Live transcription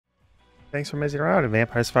Thanks for messing around in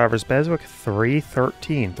Vampire Survivors BESWEC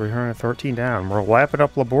 313 down. We're lapping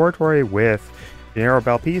up Laborratory with Gennaro,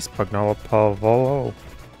 Belpaese, Pugnala, Provola,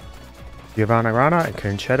 Giovanna, Grana, and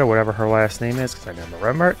Concetta, whatever her last name is, because I never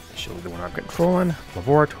remember it. She'll be the one I'm controlling.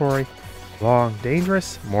 Laborratory, long,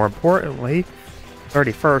 dangerous. More importantly,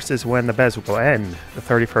 31st is when the BESWEC will end. The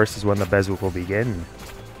 31st is when the BESWEC will begin.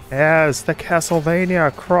 As the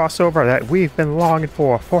Castlevania crossover that we've been longing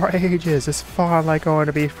for ages is finally going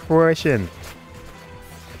to be fruition.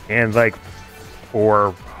 And like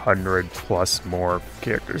 400 plus more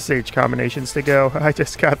character stage combinations to go. I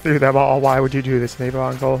just got through them all. Why would you do this to me,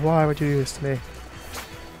 Bongo? Why would you do this to me?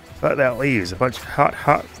 But that leaves a bunch of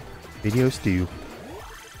hot videos to you.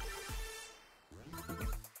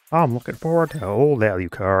 I'm looking forward to an old value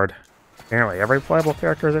card. Apparently every playable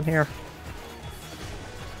character is in here.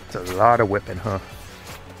 It's a lot of whipping, huh?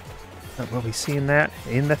 But we'll be seeing that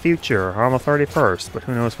in the future on the 31st, but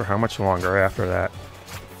who knows for how much longer after that.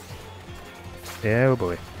 Yeah, oh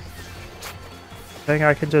boy. I think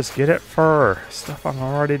I can just get it for stuff I'm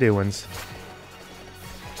already doing.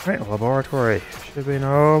 Right, Laborratory. Should be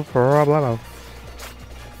no problem.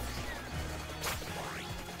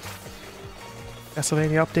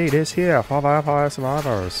 Castlevania update is here for Vampire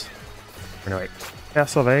Survivors. Anyway,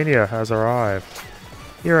 Castlevania has arrived.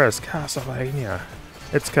 Here is Castlevania.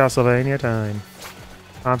 It's Castlevania time.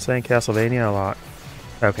 I'm saying Castlevania a lot.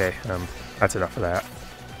 Okay, that's enough of that.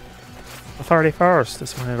 The 31st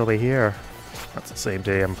is when it'll be here. That's the same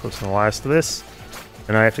day I'm posting the last of this.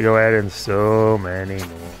 And I have to go add in so many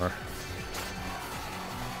more.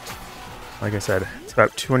 Like I said, it's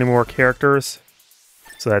about 20 more characters.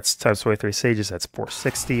 So that's times 23 stages, that's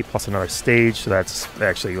 460, plus another stage, so that's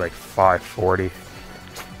actually like 540.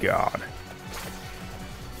 God.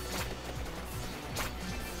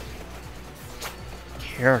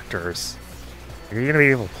 Characters. Are you gonna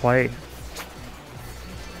be able to play?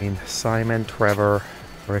 I mean, Simon, Trevor,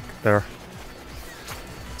 Richter,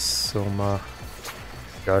 Soma,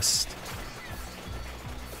 Just,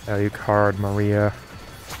 Value Card, Maria.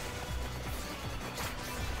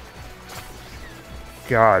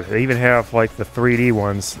 God, they even have like the 3D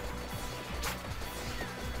ones.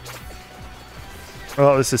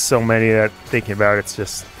 Well, this is so many that thinking about it's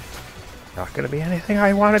just not going to be anything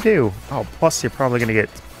I want to do. Oh, plus you're probably going to get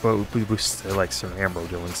boosts to like Sir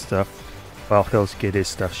Ambrojo and stuff. Well, he'll get his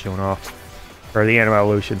stuff shown off. Or the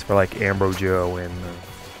animations for like Ambrojo and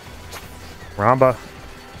Ramba.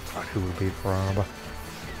 God, who would be for Ramba?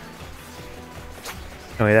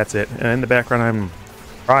 Anyway, that's it. And in the background, I'm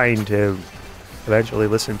trying to eventually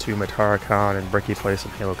listen to Matara-kan and Bricky play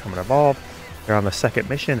some Halo Come and Evolve. They're on the second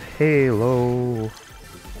mission, Halo.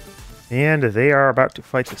 And they are about to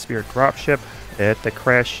fight the Spirit dropship at the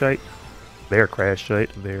crash site. Their crash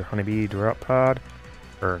site, their honeybee drop pod.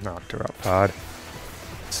 Or not drop pod.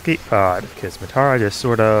 Escape pod, because Matara just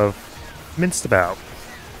sort of minced about.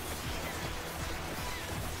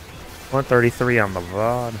 133 on the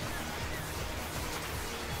VOD.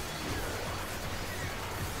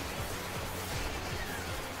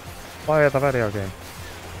 Play the video game.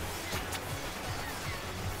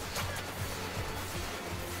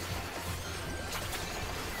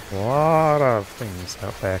 A lot of things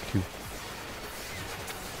out back to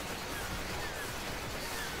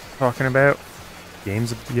talking about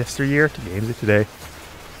games of yesteryear to games of today.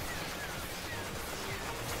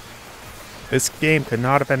 This game could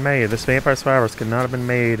not have been made. This Vampire Survivors could not have been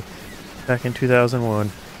made back in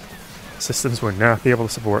 2001. Systems would not be able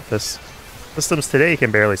to support this. Systems today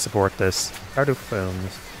can barely support this. How do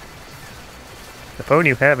phones? The phone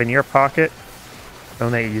you have in your pocket, the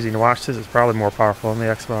phone that you're using to watch this, is probably more powerful than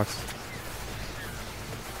the Xbox.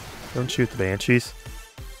 Don't shoot the banshees.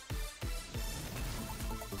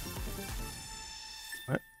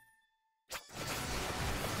 What?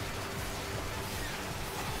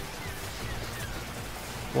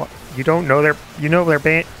 What? You don't know their... You know their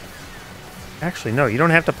ban... Actually, no. You don't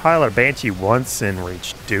have to pilot a banshee once in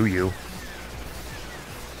Reach, do you?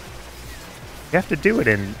 You have to do it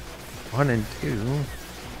in 1 and 2.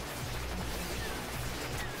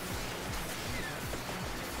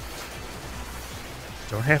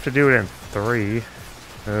 Don't have to do it in 3.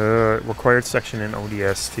 Required section in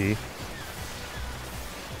ODST.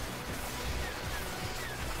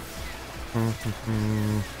 I'm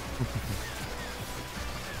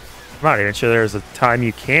not even sure there's a time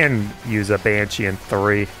you can use a Banshee in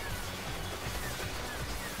 3.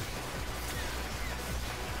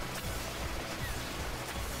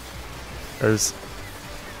 Because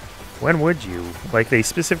when would you? Like, they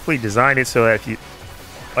specifically designed it so that if you,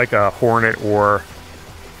 like a Hornet or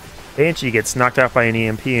Banshee gets knocked out by an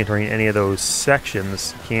EMP entering any of those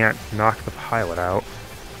sections, can't knock the pilot out.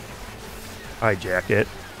 Hijack it.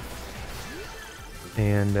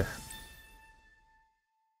 And...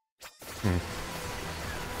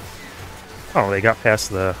 Oh, they got past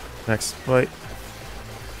the next fight.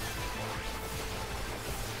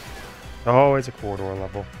 Oh, it's a corridor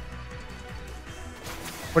level.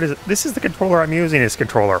 What is it? This is the controller I'm using this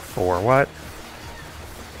controller for. What?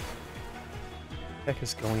 The heck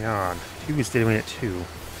is going on? 2 is doing it too.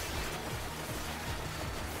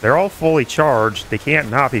 They're all fully charged. They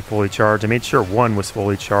can't not be fully charged. I made sure 1 was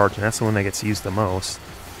fully charged, and that's the one that gets used the most.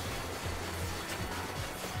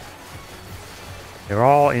 They're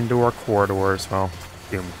all indoor corridors. Well,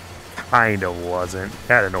 Doom kind of wasn't.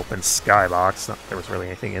 Had an open skybox. Not that there was really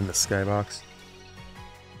anything in the skybox.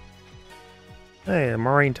 Hey,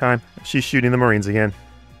 Marine time. She's shooting the Marines again.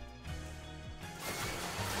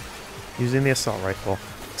 Using the assault rifle.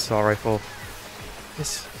 Assault rifle.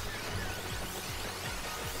 This.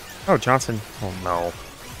 Oh, Johnson. Oh, no.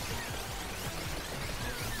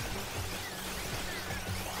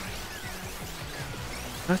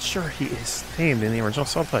 Not sure he is named in the original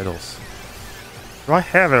subtitles. Do I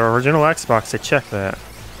have an original Xbox to check that?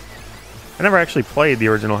 I never actually played the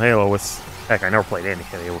original Halo with... Heck, I never played any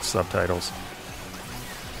Halo with subtitles.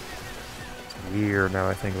 It's weird now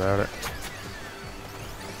that I think about it.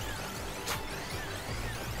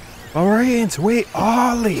 Alright, we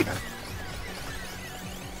are leaving.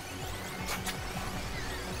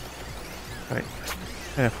 Right,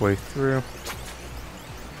 halfway through.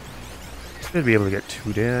 Should be able to get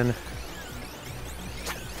 2'd in.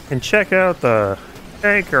 And check out the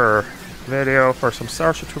tanker video for some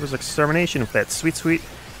Starship Troopers Extermination with that sweet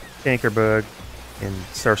tanker bug in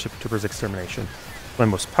Starship Troopers Extermination. The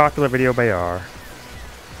most popular video by R.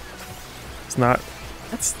 It's not...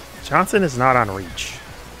 Johnson is not on Reach.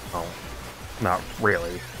 Oh, not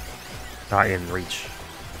really. Not in Reach.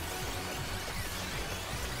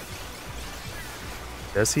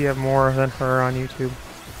 Does he have more than her on YouTube?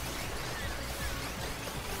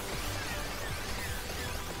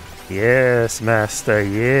 Yes, Master,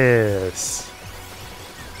 yes.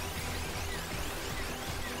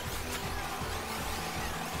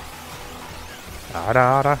 Da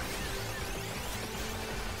da da.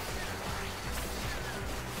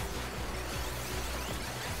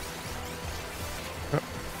 Oh,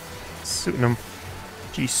 suiting him.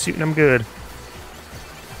 She's suiting him good.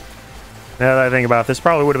 Now that I think about it, this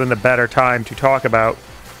probably would have been the better time to talk about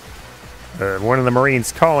one of the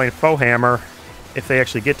Marines calling Fohammer. If they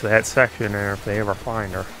actually get to that section, or if they ever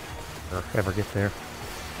find her, or ever get there.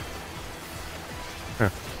 Huh.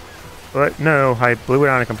 But no, I blew it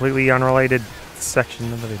on a completely unrelated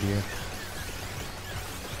section of the video.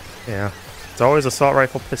 Yeah, it's always assault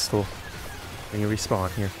rifle pistol when you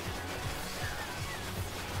respawn here.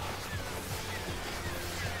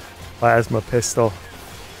 Plasma pistol.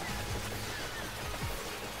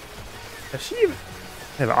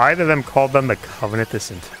 Have either of them called them the Covenant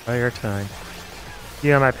this entire time?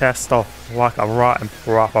 Yeah, my pistol. Like a rotten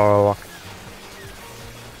proper.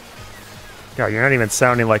 God, you're not even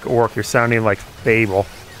sounding like Orc, you're sounding like Fable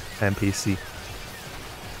NPC.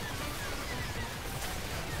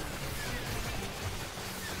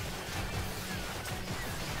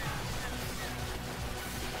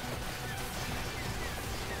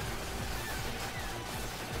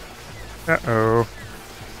 Uh-oh.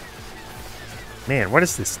 Man, what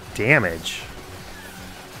is this damage?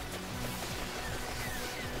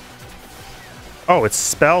 Oh, it's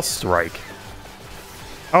Spell Strike.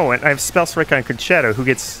 Oh, and I have Spell Strike on Concetta, who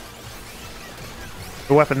gets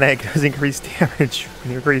the weapon that does increased damage in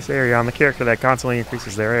the increased area on the character that constantly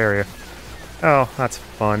increases their area. Oh, that's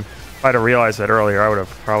fun. If I'd have realized that earlier, I would have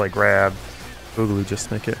probably grabbed Boogaloo just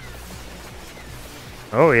to make it.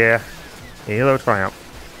 Oh yeah, Halo Triumph.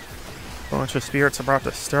 A bunch of spirits about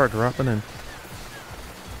to start dropping in.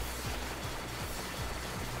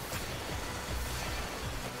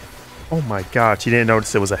 Oh my god, she didn't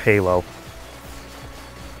notice it was a halo.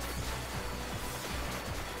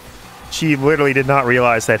 She literally did not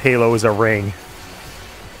realize that halo was a ring.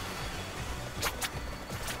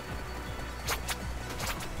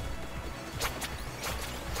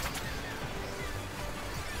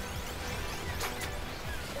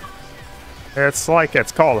 It's like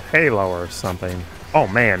it's called Halo or something. Oh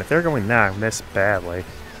man, if they're going down this badly.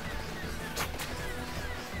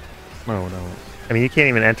 Oh no. I mean, you can't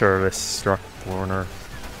even enter this structure.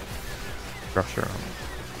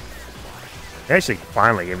 They actually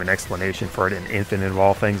finally gave an explanation for it in Infinite of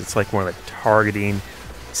all things. It's like one of the targeting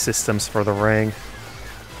systems for the ring.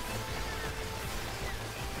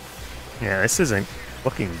 Yeah, this isn't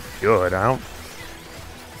looking good. I don't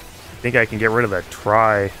think I can get rid of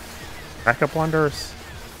the backup blunders.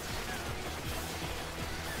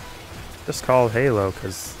 Just called Halo,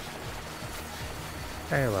 because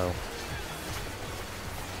Halo.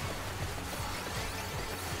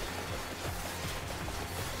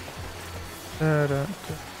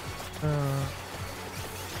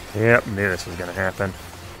 Yep, knew this was gonna happen.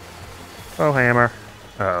 Oh, hammer.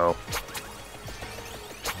 Uh-oh.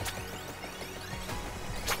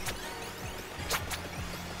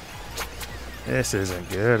 This isn't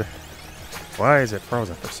good. Why is it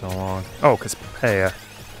frozen for so long? Oh, because Papaya.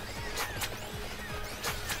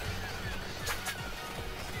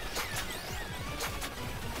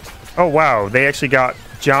 Oh, wow. They actually got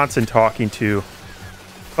Johnson talking to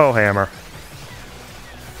Hammer.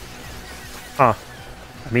 Huh.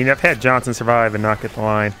 I mean, I've had Johnson survive and not get the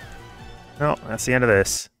line. Well, that's the end of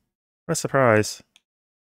this. What a surprise.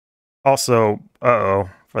 Also, uh-oh,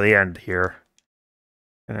 for the end here.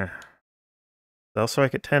 They'll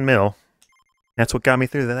strike at 10 mil. That's what got me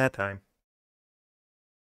through that time.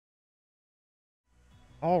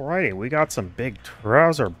 Alrighty, we got some big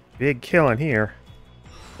Trouser, big killing here.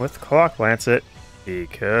 With Clock Lancet,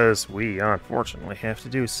 because we unfortunately have to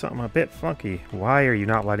do something a bit funky. Why are you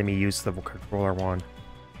not letting me use the controller one?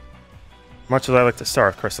 Much as I like to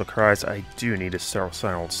start with Crystal Cries, I do need to start with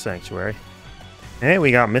Silent Old Sanctuary. And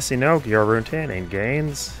we got MissingN, Gyorunton, and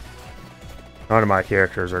Gaines. None of my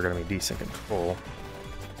characters are going to be decent control.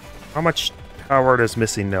 How much power does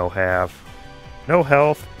MissingN have? No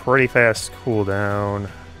health, pretty fast cooldown.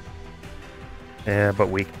 Yeah, but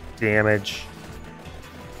weak damage.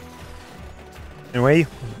 Anyway,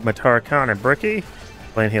 Matara-kan and Bricky.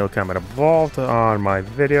 Playing Halo Combat Evolved on my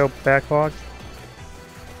video backlog.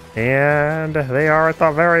 And they are at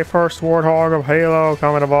the very first Warthog of Halo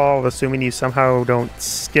Combat Evolved, assuming you somehow don't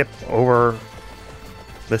skip over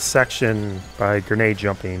this section by grenade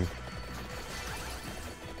jumping.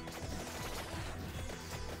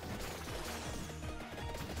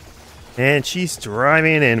 And she's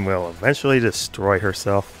driving and will eventually destroy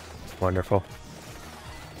herself. Wonderful.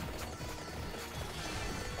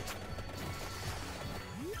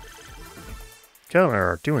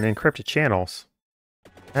 Or doing encrypted channels.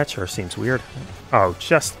 That sure seems weird. Oh,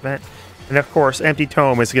 just that. And of course, Empty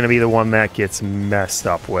Tome is going to be the one that gets messed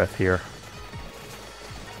up with here.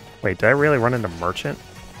 Wait, did I really run into Merchant?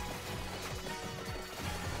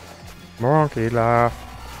 Monkey laugh.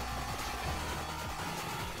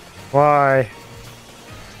 Why?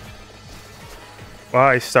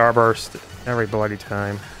 Why Starburst every bloody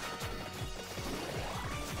time?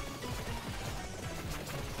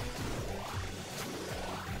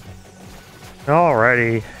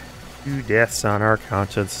 Alrighty, 2 deaths on our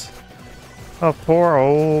conscience. Oh, poor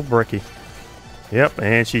old Bricky. Yep,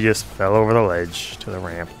 and she just fell over the ledge to the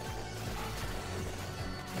ramp.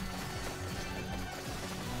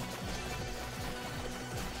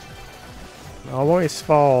 Always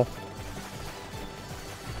fall.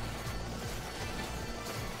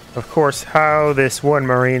 Of course, how this one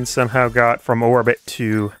Marine somehow got from orbit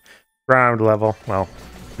to ground level, well,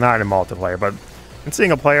 not in multiplayer, but in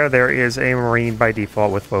single player, there is a Marine by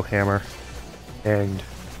default with Bowhammer. And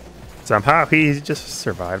somehow he just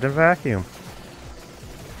survived in vacuum.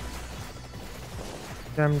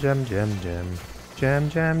 Gem, gem, gem, gem. Gem,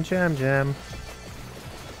 gem, gem, gem.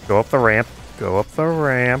 Go up the ramp. Go up the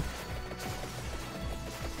ramp.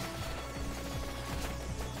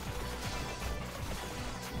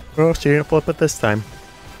 Oh, she didn't flip it this time.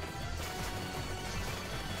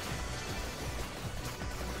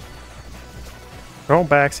 Don't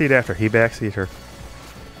backseat after he backseat her.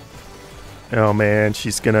 Oh man,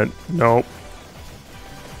 she's gonna... Nope.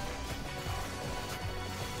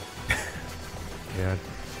 Yeah.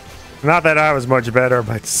 Not that I was much better,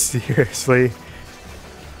 but seriously.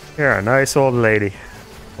 You're a nice old lady.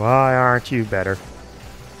 Why aren't you better?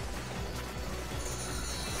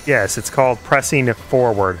 Yes, it's called pressing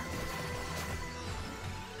forward.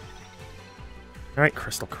 Alright,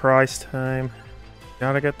 Crystal Cries time.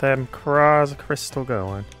 Gotta get them Cries crystal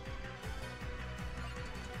going.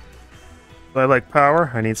 If I like power,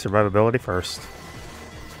 I need survivability first.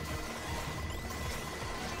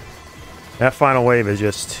 That final wave is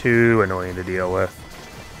just too annoying to deal with.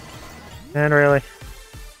 And really,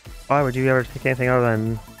 why would you ever take anything other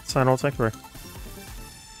than Silent Old Sanctuary?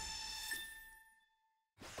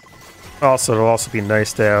 Also, it'll also be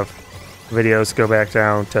nice to have videos go back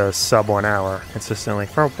down to sub 1 hour consistently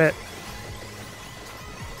for a bit.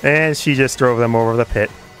 And she just drove them over the pit.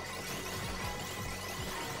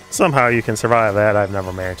 Somehow you can survive that. I've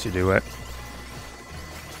never managed to do it.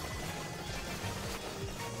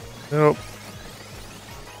 Nope.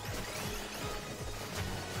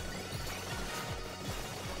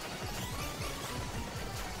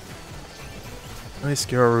 Nice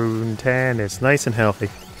Gyorunton. It's nice and healthy.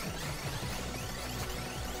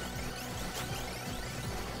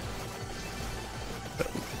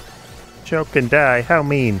 Choke and die. How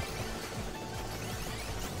mean.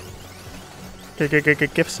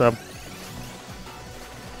 Gift sub.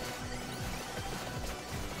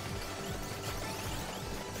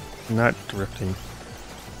 Not drifting.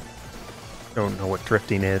 Don't know what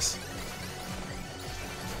drifting is.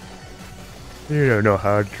 You don't know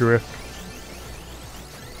how to drift.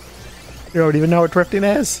 You don't even know what drifting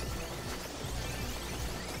is?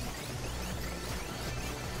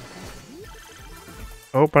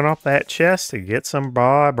 Open up that chest to get some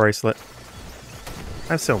bra bracelet.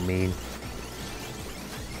 I'm so mean.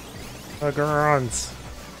 The grunts.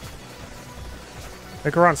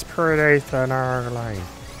 The grunts predate on our line.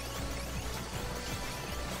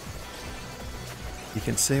 You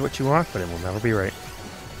can say what you want, but it will never be right.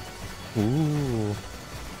 Ooh.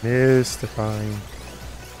 Mystifying.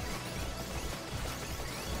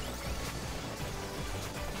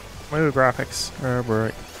 Ooh, graphics are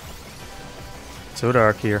bright. So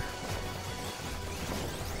dark here.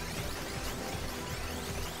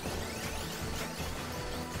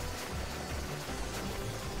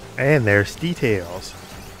 And there's details.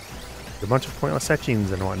 A bunch of pointless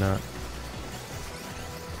etchings and whatnot.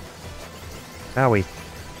 Owie.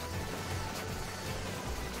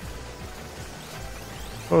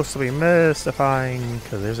 Supposed to be mystifying,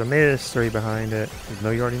 because there's a mystery behind it. Even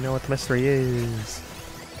though you already know what the mystery is.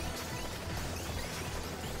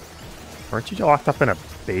 Aren't you locked up in a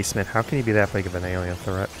basement? How can you be that big of an alien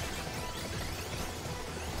threat?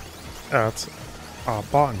 Oh, it's a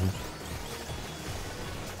button.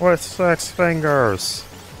 With 6 fingers!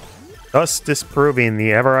 Thus disproving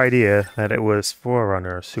the ever idea that it was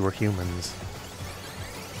Forerunners who were humans.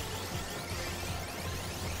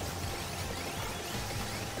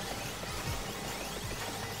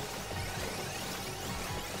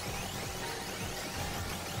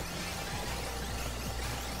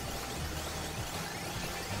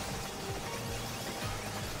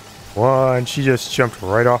 One, she just jumped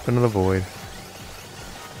right off into the void.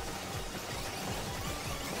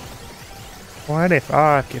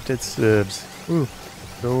 25 gifted subs. Ooh,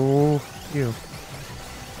 so you.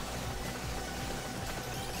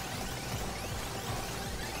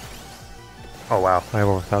 Oh wow, I have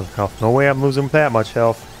over 1,000 health. No way I'm losing that much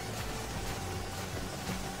health.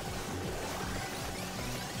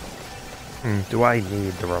 Do I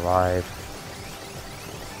need to revive?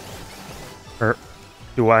 Or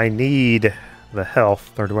do I need the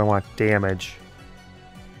health, or do I want damage?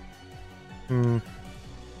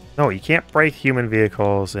 No, you can't break human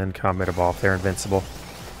vehicles in combat evolve. They're invincible.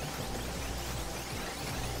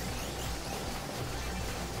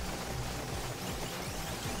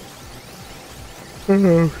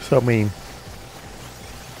 So mean.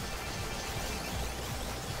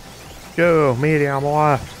 Go, medium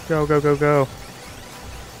left. Go, go, go, go.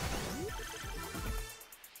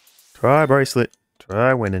 Try bracelet.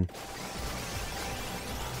 Try winning.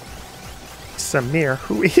 Samir?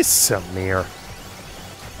 Who is Samir?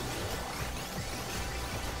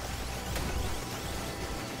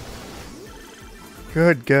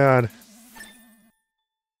 Good God.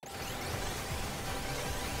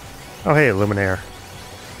 Oh hey, Luminaire.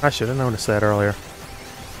 I should have noticed that earlier.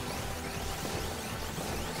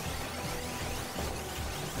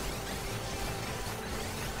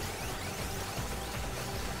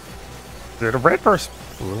 Did a red first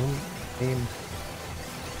bloom aim?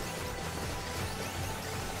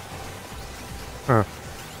 Huh.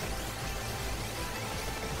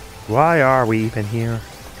 Why are we even here?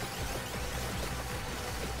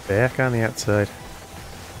 Back on the outside.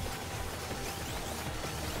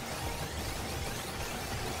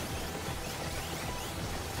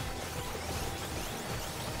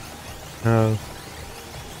 No.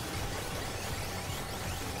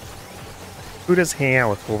 Who does hang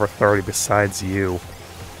out with over 30 besides you?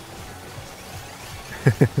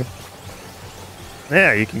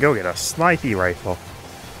 Yeah, you can go get a snipey rifle.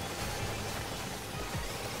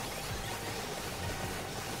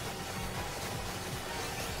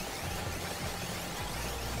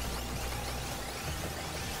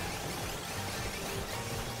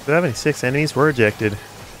 "76 enemies were ejected."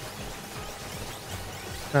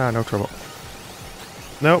 Ah, no trouble.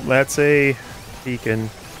 Nope, that's a beacon.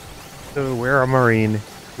 So we're a marine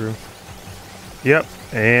crew. Yep,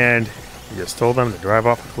 and we just told them to drive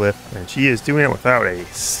off a cliff, and she is doing it without a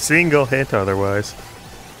single hit otherwise.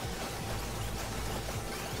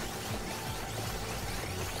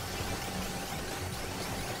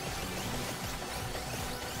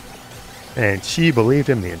 And she believed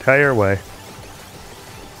him the entire way.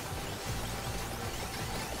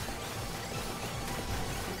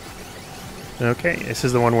 Okay, this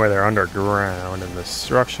is the one where they're underground in the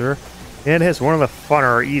structure. And it has one of the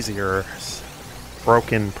funner, easier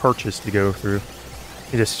broken perches to go through.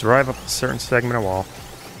 You just drive up a certain segment of wall.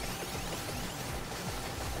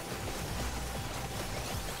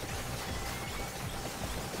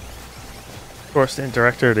 Of course, the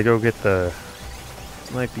director to go get the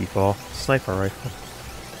sniper rifle.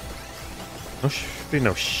 No, should be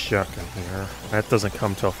no shotgun here. That doesn't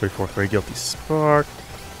come till 343 Guilty Spark.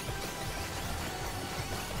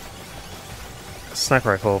 Sniper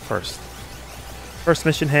rifle first. First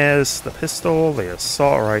mission has the pistol, the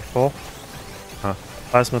assault rifle,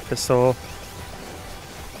 plasma pistol,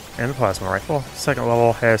 and the plasma rifle. Second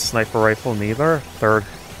level has sniper rifle, neither. Third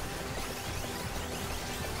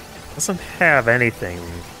doesn't have anything.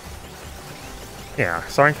 Yeah,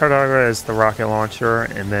 Sergeant Carlo is the rocket launcher,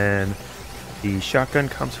 and then the shotgun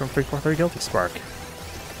comes from 343 Guilty Spark.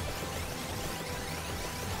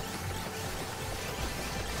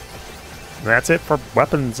 And that's it for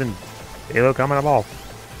weapons and Halo coming of all.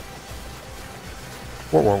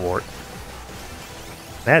 Wart.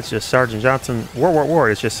 That's just Sergeant Johnson.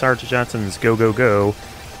 Wart is just Sergeant Johnson's Go Go Go,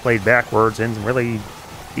 played backwards and really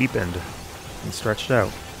deepened and stretched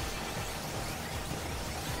out.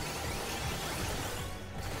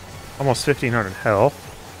 Almost 1,500 health.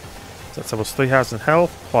 So that's almost 3,000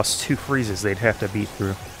 health, plus 2 freezes they'd have to beat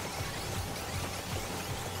through.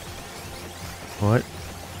 What?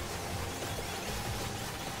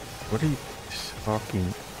 What are you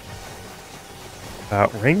talking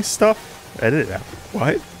about? Ring stuff? Edit it out.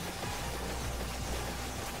 What?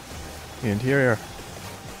 The interior.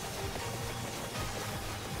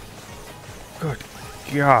 Good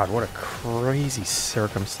God, what a crazy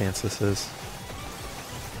circumstance this is.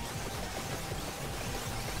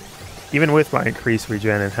 Even with my increased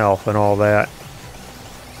regen and health and all that,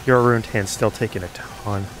 Gyorunton's still taking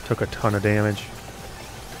took a ton of damage.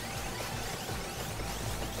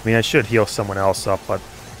 I mean, I should heal someone else up, but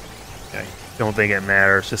I don't think it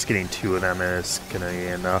matters. Just getting 2 of them is gonna be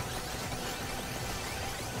enough.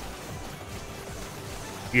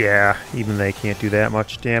 Yeah, even they can't do that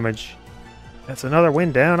much damage. That's another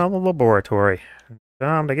win down on the laboratory.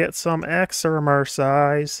 Time to get some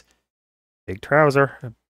exercise. Big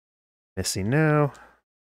Trouser. MissingN.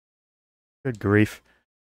 Good grief.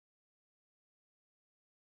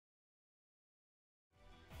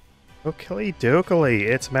 Okie dokie,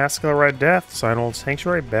 it's Masculine Red Death, Sinal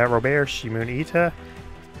Sanctuary, Robbert, Shimoon Eeta,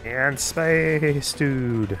 and Space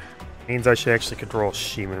Dude. Means I should actually control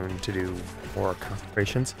Shimoon to do more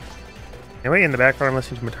concentrations. Anyway, in the background, I'm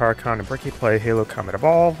listening to Matara-kan and Bricky play Halo Combat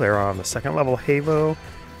Evolve. They're on the 2nd level Halo.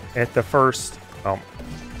 At the first,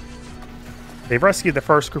 they've rescued the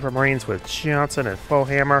first group of Marines with Johnson and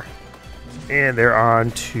Foehammer. And they're on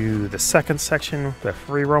to the 2nd section, the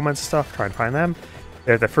free Roman stuff, try and find them.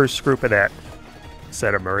 They're the first group of that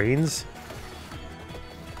set of Marines.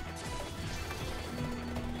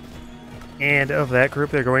 And of that group,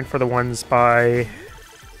 they're going for the ones by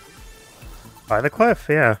the cliff,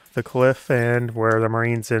 yeah. The cliff and where the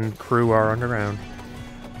Marines and crew are underground.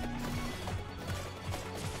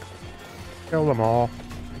 Kill them all.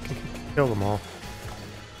 Kill them all.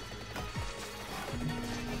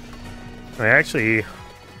 They actually...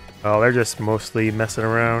 well, they're just mostly messing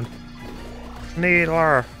around.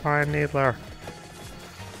 Needler! Find Needler!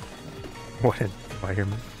 What an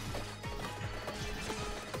environment.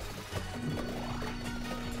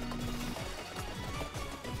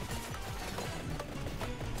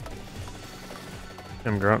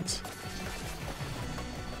 Them grunts.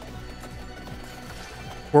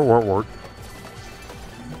 Wart.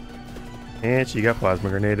 And she got plasma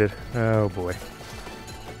grenaded. Oh boy.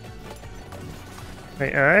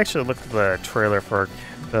 Hey, I actually looked at the trailer for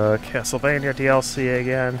the Castlevania DLC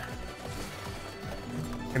again.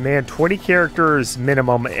 And man, 20 characters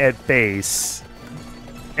minimum at base.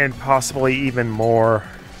 And possibly even more.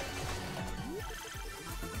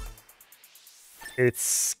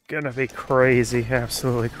 It's gonna be crazy,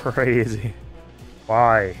 absolutely crazy.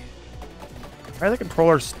 Why? Why are the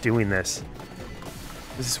controllers doing this?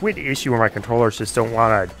 There's this weird issue where my controllers just don't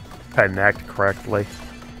want to connect correctly.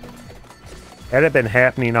 That had been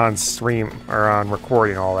happening on stream, or on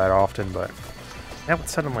recording all that often, but now it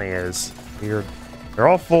suddenly is. Weird. They're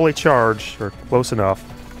all fully charged, or close enough.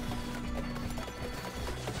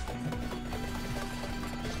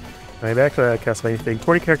 Anyway, back to the Castlevania thing.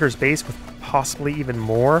 20 characters base with possibly even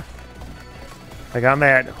more. Like on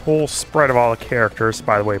that whole spread of all the characters,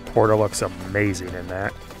 by the way, Porter looks amazing in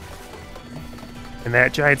that. In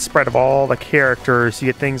that giant spread of all the characters, you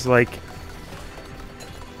get things like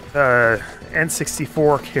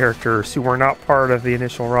N64 characters who were not part of the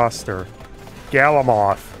initial roster.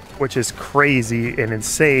 Galamoth, which is crazy and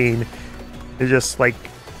insane. It just like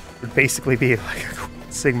would basically be like a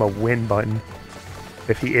Sigma win button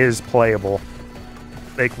if he is playable.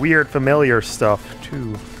 Like weird familiar stuff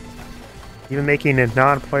too. Even making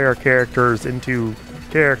non-player characters into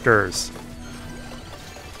characters.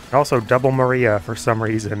 And also double Maria for some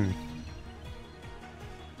reason.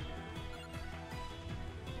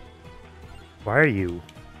 Why are you?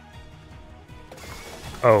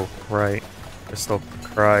 Oh, right. Crystal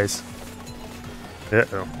cries.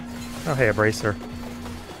 Uh-oh. Oh, hey, a bracer.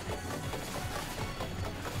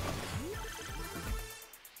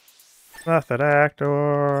 Method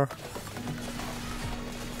actor.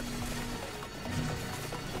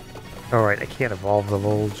 Alright, I can't evolve the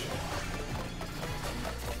Volge.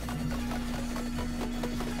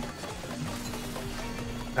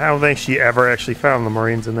 I don't think she ever actually found the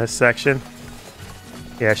Marines in this section.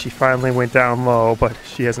 Yeah, she finally went down low, but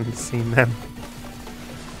she hasn't seen them.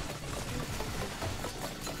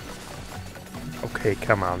 Okay,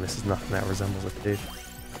 come on, this is nothing that resembles a cave.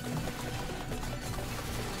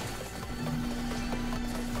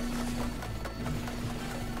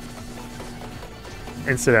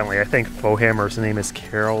 Incidentally, I think Bowhammer's name is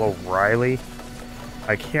Carol O'Reilly.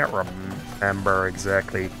 I can't remember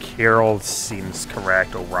exactly. Carol seems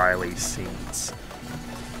correct. O'Reilly seems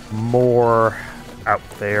more out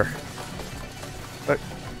there. But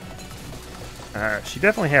she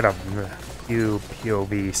definitely had a few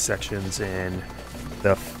POV sections in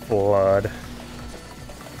The Flood.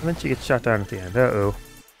 And then she gets shot down at the end. Uh-oh.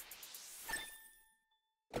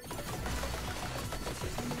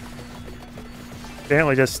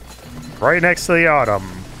 Apparently just right next to the autumn.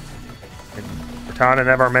 And Cortana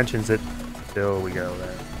never mentions it until we go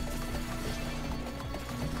there.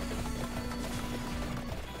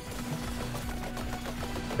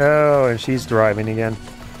 Oh, and she's driving again.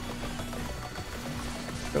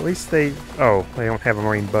 At least they... Oh, they don't have a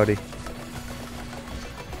Marine buddy.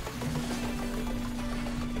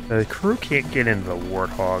 The crew can't get into the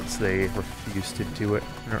Warthogs. They refuse to do it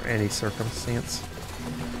under any circumstance.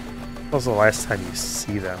 That was the last time you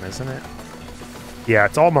see them, isn't it? Yeah,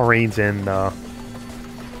 it's all Marines in, all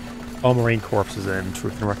Marine corpses in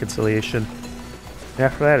Truth and Reconciliation.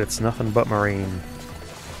 After that, it's nothing but Marine.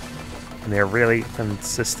 And they're really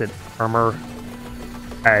consistent armor.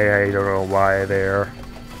 I don't know why their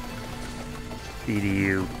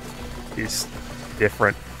BDU is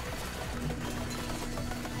different.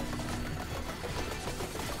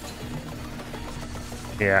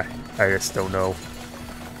 Yeah, I just don't know.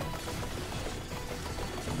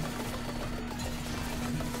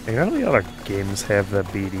 None of the other games have the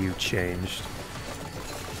BDU changed.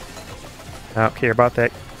 I don't care about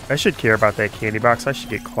that. I should care about that candy box. I should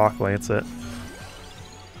get Clock Lancet.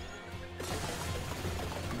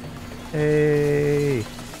 Hey!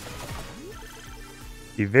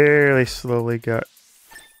 He very slowly got...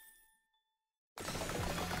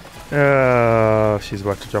 Oh, she's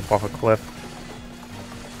about to jump off a cliff.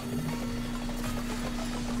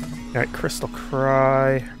 Alright, Crystal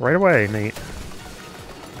Cry. Right away, Nate.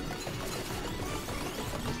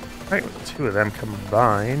 Alright, two of them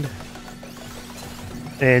combined.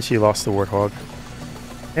 And she lost the Warthog.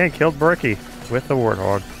 And killed Bricky with the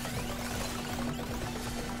Warthog.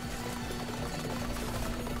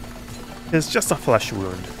 It's just a flesh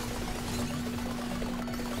wound.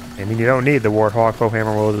 I mean, you don't need the Warthog.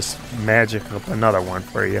 Bowhammer will just magic up another one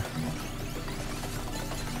for you.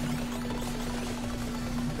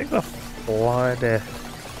 I think the Flood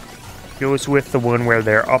goes with the one where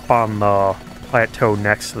they're up on the plateau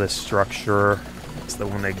next to the structure. It's the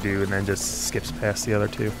one they do, and then just skips past the other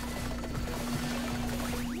two.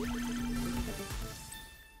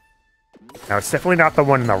 Now, it's definitely not the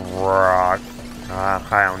one in the rock.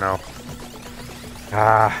 I don't know.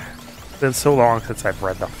 It's been so long since I've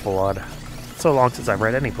read The Flood. So long since I've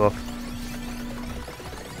read any book.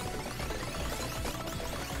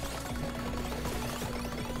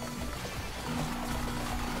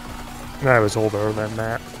 I was older than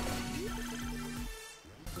that.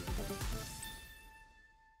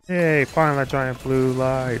 Yay, find that giant blue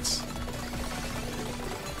lights.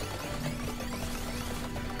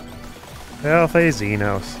 Healthy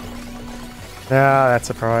Xenos. Ah, that's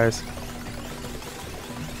a surprise.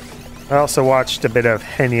 I also watched a bit of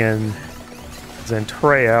Henyan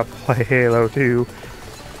Zentreya play Halo 2.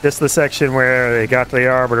 Just the section where they got to the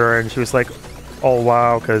Arbiter and she was like, oh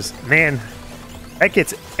wow, because man, that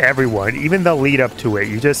gets everyone, even the lead up to it.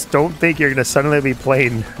 You just don't think you're going to suddenly be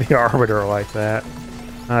playing the Arbiter like that.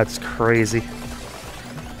 That's crazy.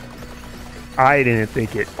 I didn't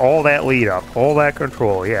think it. All that lead up, all that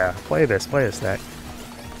control. Yeah, play this, that.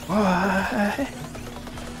 What?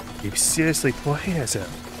 You seriously playing as a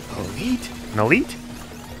elite? An elite?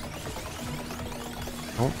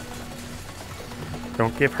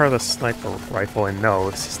 Don't give her the sniper rifle, and no,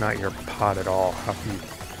 this is not your pot at all. How can you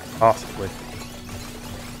possibly?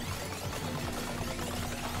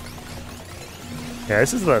 Yeah,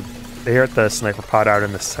 this is the... They are at the sniper pod out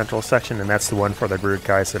in the central section, and that's the one for the brood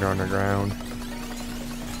guys that are underground.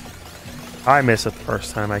 I missed it the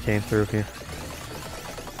first time I came through here.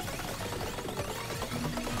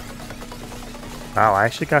 Wow, I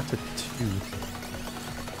actually got to 2.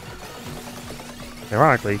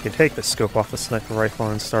 Ironically, you can take the scope off the sniper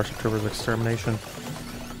rifle in Starship Troopers Extermination.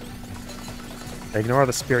 Ignore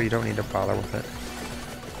the spirit, you don't need to bother with it.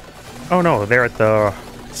 Oh no, they're at the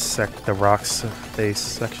rocks base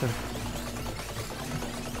section.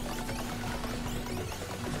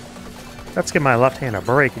 Let's give my left hand a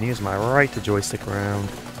break and use my right to joystick around.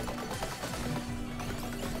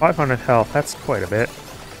 500 health, that's quite a bit.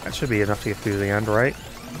 That should be enough to get through the end, right?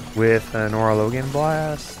 With an Orlogan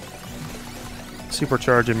Blast.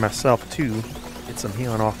 Supercharging myself too. Get some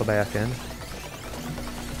healing off the back end.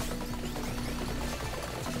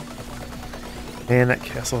 And that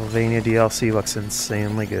Castlevania DLC looks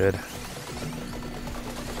insanely good.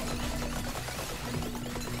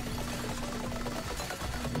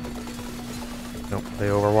 Don't play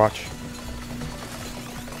Overwatch.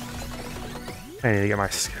 I need to get my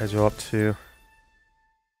schedule up too.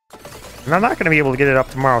 And I'm not going to be able to get it up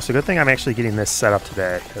tomorrow, so good thing I'm actually getting this set up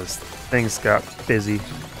today, because things got busy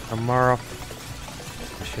tomorrow.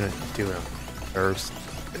 I shouldn't do it on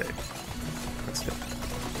Thursday. Let's do it.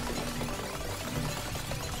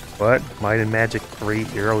 What? Might and Magic 3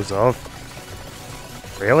 Heroes of?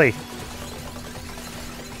 Really?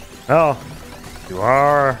 Oh, you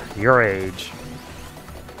are your age.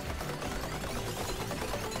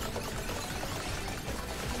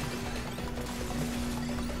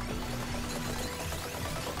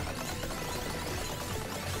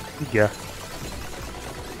 Yeah.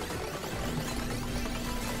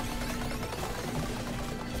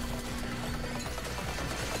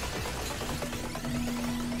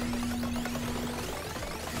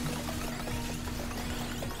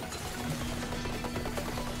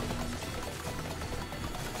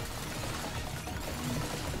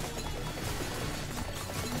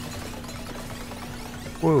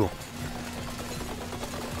 Woo.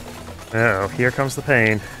 Uh-oh, here comes the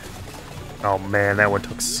pain. Oh man, that one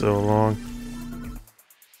took so long.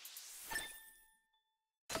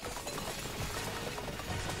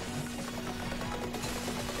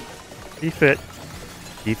 Keep it.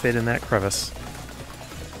 Keep it in that crevice.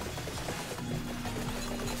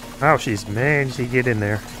 Oh, she's managed to get in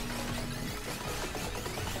there.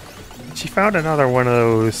 She found another one of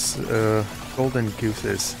those golden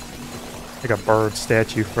gooses. Like a bird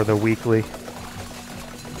statue for the weekly.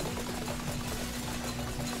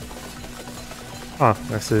 Huh,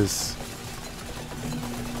 this is...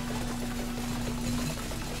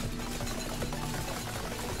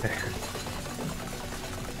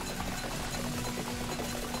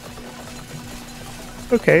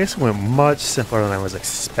 Okay, this went much simpler than I was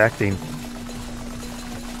expecting.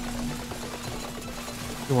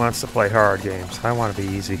 Who wants to play hard games? I want to be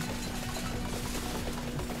easy.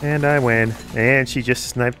 And I win. And she just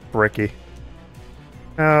sniped Bricky.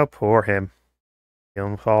 Oh, poor him.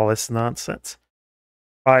 Dealing with all this nonsense.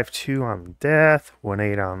 5-2 on death,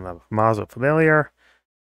 1-8 on the Mazo Familiar.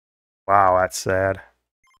 Wow, that's sad.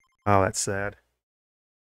 Oh, that's sad.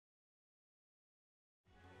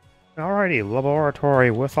 Alrighty,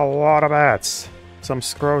 Laborratory with a lot of bats. Some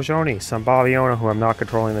Scorej-Oni, some Babi-Onna, who I'm not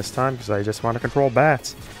controlling this time because I just want to control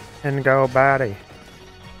bats. And go batty.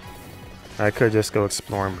 I could just go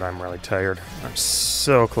exploring, but I'm really tired. I'm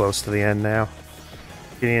so close to the end now.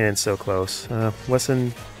 Getting in so close.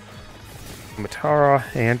 Listen... Matara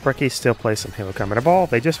and Bricky still play some Halo Combat Ball.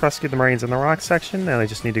 They just rescued the Marines in the rock section, and they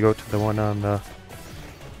just need to go to the one on the...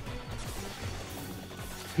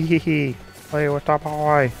 Hee play with the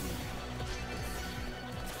boy.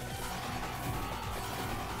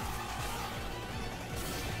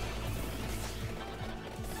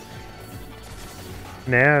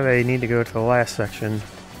 Now they need to go to the last section.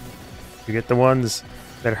 You get the ones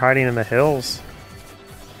that are hiding in the hills.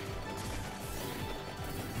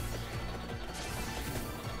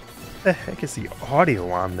 What the heck is the audio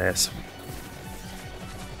on this?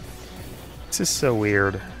 This is so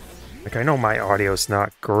weird. Like, I know my audio's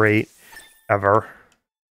not great, ever.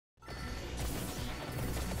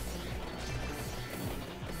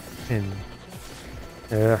 And...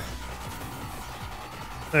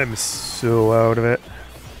 I'm so out of it.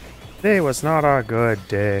 Today was not a good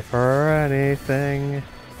day for anything.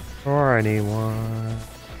 Or anyone.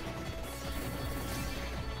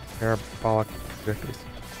 Parabolic trajectories.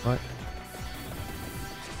 What?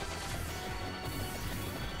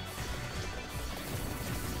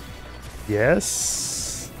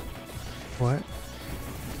 Yes? What?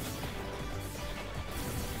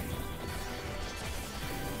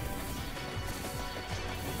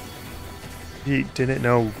 You didn't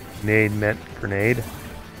know grenade meant grenade?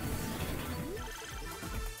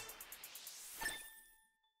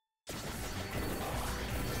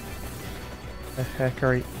 The heck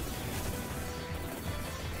are you?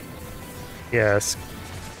 Yes.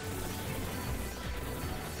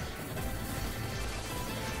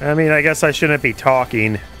 I mean, I guess I shouldn't be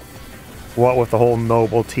talking. What with the whole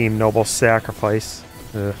noble team, noble sacrifice.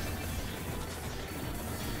 Ugh.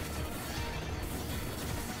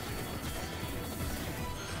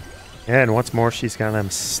 And once more, she's got them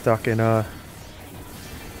stuck in a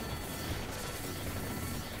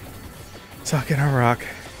rock.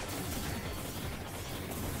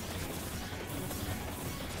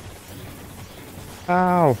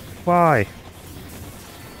 Ow! Why?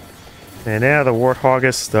 And now the warthog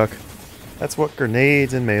is stuck. That's what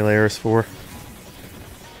grenades and melee are for.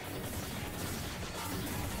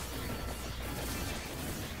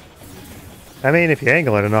 I mean, if you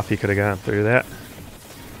angle it enough, you could have gone through that.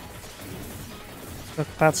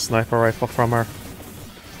 Took that sniper rifle from her.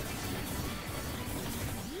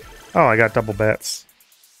 Oh, I got double bats.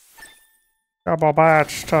 Double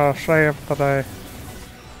bats to save the day.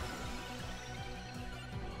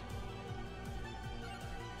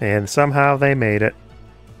 And somehow they made it.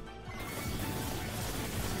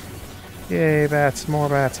 Yay, bats, more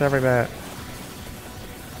bats, every bat.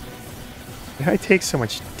 I take so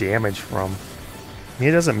much damage from. I mean,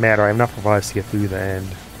 it doesn't matter, I have enough revives to get through the end.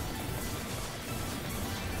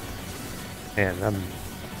 Man,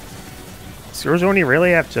 Scorej-Oni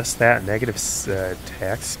really have just that negative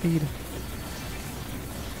attack speed?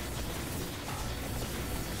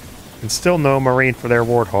 And still no Marine for their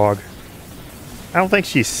Warthog. I don't think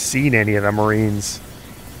she's seen any of the Marines.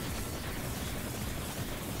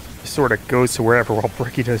 She sort of goes to wherever while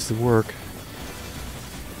Bricky does the work.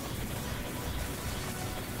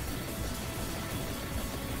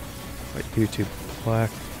 Wait, YouTube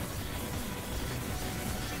black.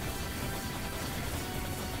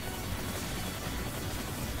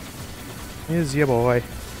 Here's your boy.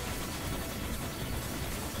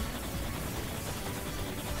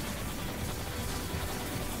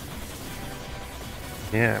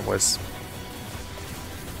 Yeah, it was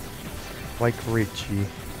like Richie.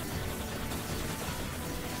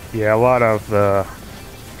 Yeah, a lot of the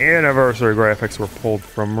anniversary graphics were pulled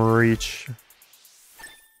from Reach.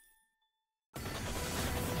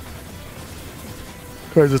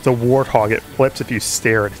 Because it's a warthog, it flips if you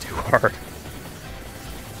stare at it too hard.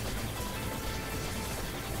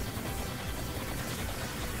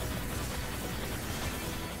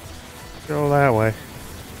 Go that way.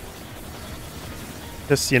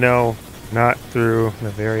 Just, you know, not through the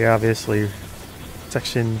very obviously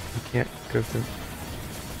section you can't go through.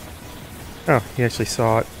 Oh, he actually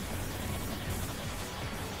saw it.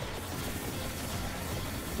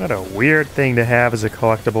 What a weird thing to have as a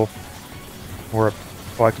collectible. Or a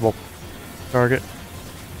collectible target.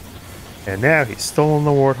 And now he's stolen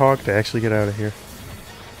the warthog to actually get out of here.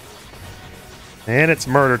 And it's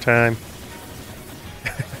murder time.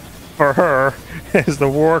 For her, as the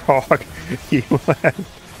warthog he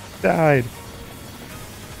died.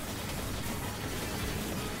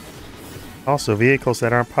 Also, vehicles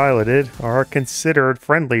that aren't piloted are considered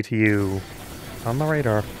friendly to you on the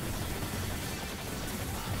radar.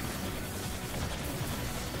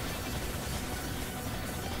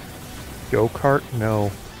 Go-kart?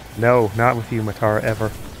 No. No, not with you, Matara, ever.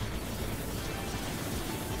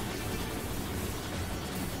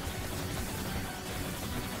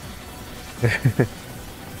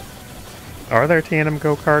 Are there tandem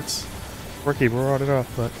go-karts? Bricky brought it up,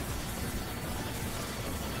 but...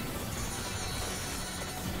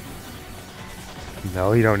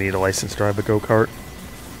 No, you don't need a license to drive a go-kart.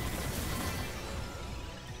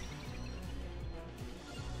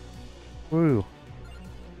 Woo.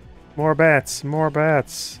 More bats, more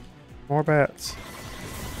bats, more bats.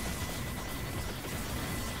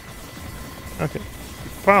 Okay.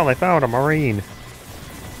 Finally found a Marine.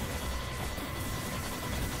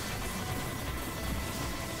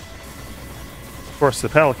 Of course, the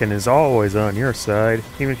Pelican is always on your side.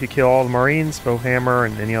 Even if you kill all the Marines, Bowhammer,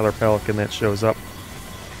 and any other Pelican that shows up.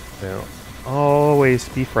 So, always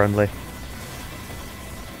be friendly.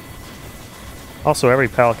 Also, every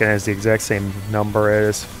Pelican has the exact same number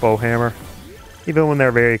as Bowhammer, even when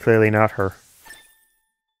they're very clearly not her.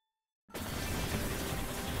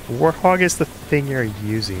 Warthog is the thing you're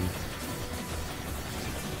using.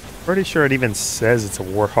 Pretty sure it even says it's a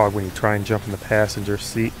Warthog when you try and jump in the passenger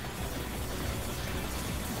seat.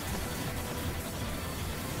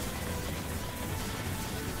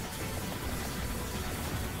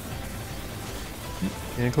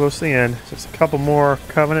 Getting close to the end. Just a couple more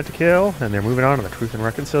Covenant to kill, and they're moving on to the Truth and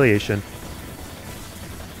Reconciliation.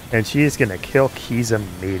 And she's gonna kill Keys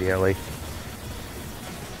immediately.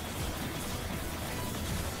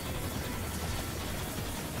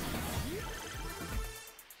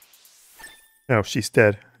 No, she's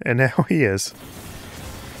dead. And now he is.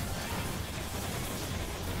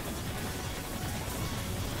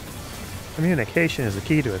 Communication is the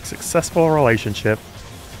key to a successful relationship.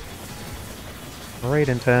 Right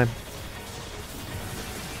in time.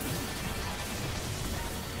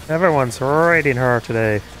 Everyone's raiding her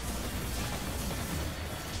today.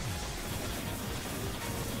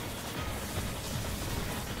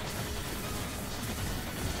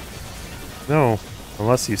 No,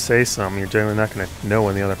 unless you say something, you're generally not going to know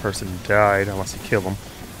when the other person died unless you kill them.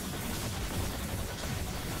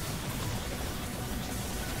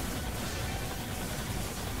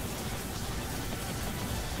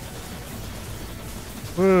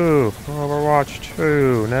 Woo! Overwatch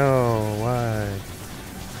 2! No, why?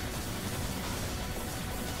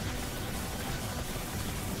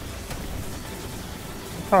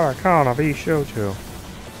 Matara-kan of Vshoujou.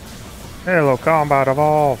 Halo Combat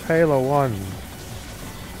Evolved, Halo 1.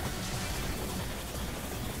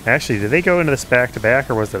 Actually, did they go into this back-to-back,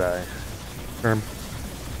 or was it I?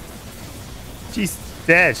 She's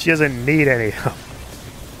dead. She doesn't need any help.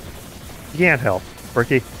 You can't help,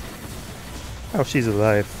 Bricky. Oh, she's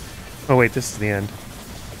alive. Oh wait, this is the end.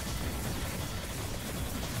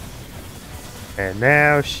 And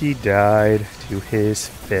now she died to his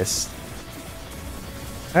fist.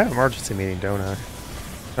 I have an emergency meeting, don't I?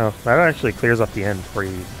 Oh, that actually clears up the end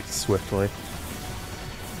pretty swiftly.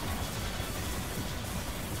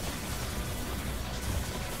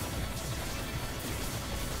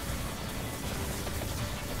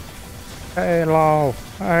 Halo!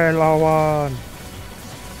 Halo 1!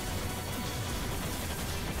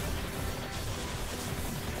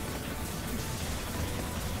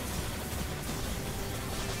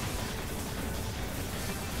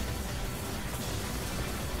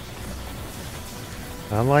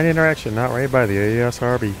 Online interaction not rated by the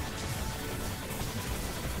ASRB.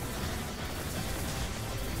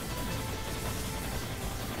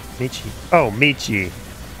 Michi. Oh, Michi.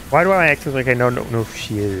 Why do I act like I don't know who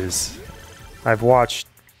she is? I've watched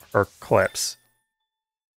her clips.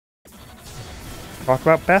 Talk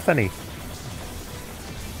about Bethany.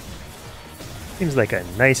 Seems like a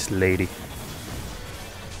nice lady.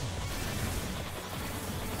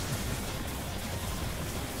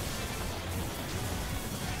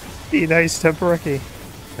 Be nice to Bricky.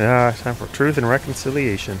 Ah, time for Truth and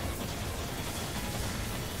Reconciliation.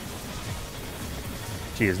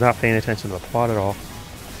 She is not paying attention to the plot at all.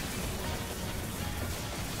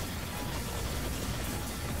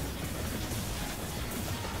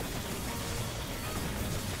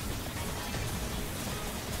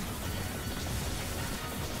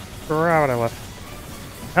 Forgot what I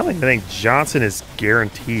left. I don't even think Johnson is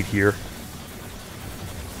guaranteed here.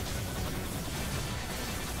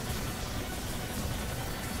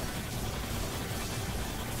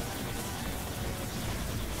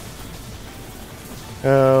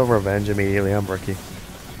 Oh, revenge immediately on Bricky.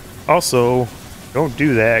 Also, don't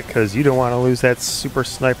do that because you don't want to lose that super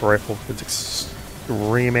sniper rifle. It's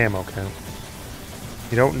extreme ammo count.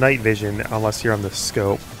 You don't night vision unless you're on the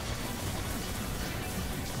scope.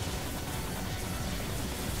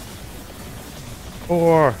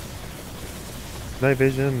 Or night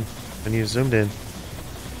vision and you zoomed in.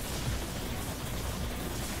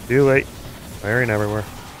 Too late. Firing everywhere.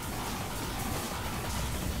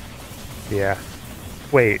 Yeah.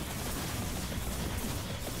 Wait.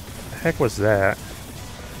 The heck was that?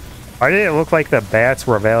 Why did it look like the bats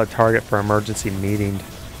were a valid target for emergency meeting?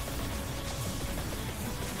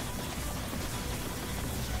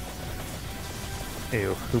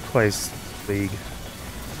 Ew, who plays League?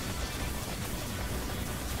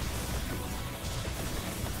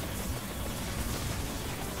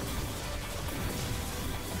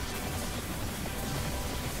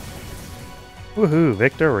 Woohoo,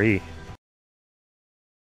 victory!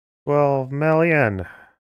 12 million.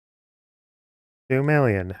 2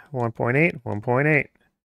 million. 1.8, 1.8.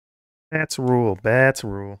 That's rule, that's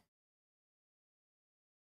rule.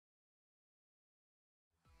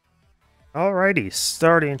 Alrighty,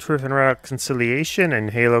 starting Truth and Reconciliation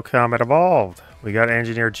and Halo Combat Evolved. We got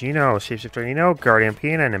Engineer Gino, Shapeshifter Nino, Guardian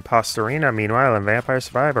Pina, and Impostorina, meanwhile, in Vampire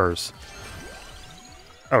Survivors.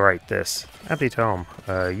 Alright, this. Empty tome.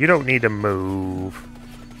 You don't need to move.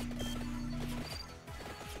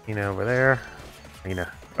 Nina over there.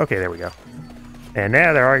 Nina. Okay, there we go. And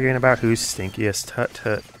now they're arguing about who's stinkiest. Tut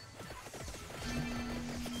tut.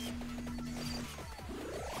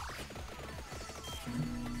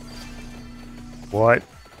 What?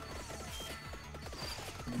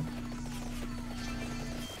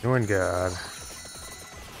 Doing good.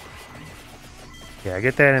 Yeah,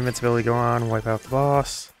 get that invincibility going on, wipe out the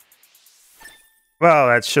boss. Well,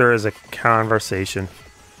 that sure is a conversation.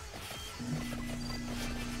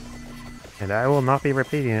 And I will not be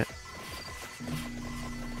repeating it.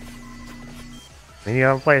 I mean, you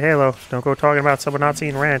haven't played Halo. Don't go talking about someone not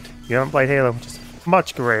seeing Rent. You haven't played Halo, which is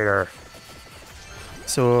much greater.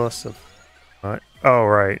 So awesome. What? Oh,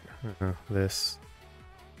 right. This.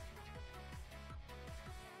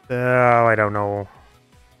 Oh, I don't know.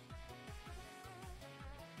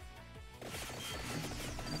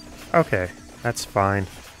 Okay, that's fine.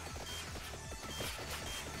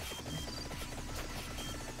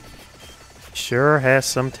 Sure has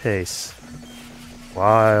some taste.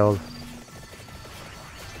 Wild.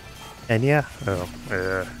 Enya? Oh,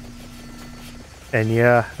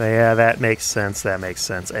 Enya. Yeah, that makes sense. That makes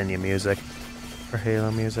sense. Enya music. For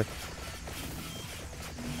Halo music.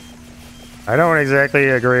 I don't exactly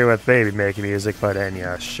agree with baby making music, but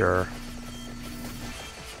Enya, sure.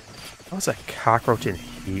 What's a cockroach in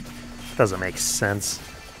heat? Doesn't make sense.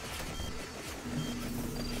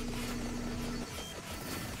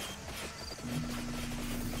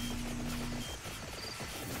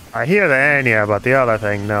 I hear the Enya, but the other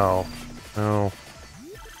thing, no. No.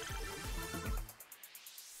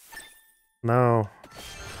 No.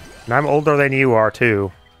 And I'm older than you are,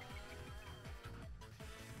 too.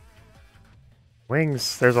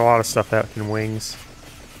 Wings. There's a lot of stuff that can wings.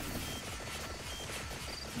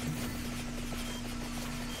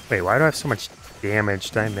 Wait, why do I have so much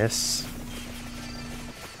damage? Did I miss?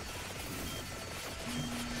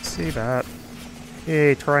 See that?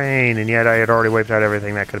 Yay, terrain! And yet I had already wiped out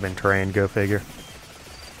everything that could have been terrain. Go figure.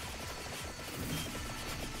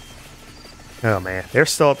 Oh man, they're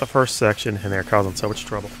still at the first section and they're causing so much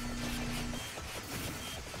trouble.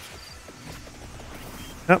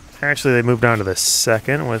 Oh, actually they moved on to the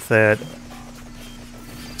second with that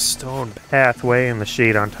stone pathway and the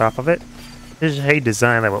shade on top of it. This is a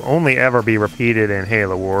design that will only ever be repeated in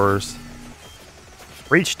Halo Wars.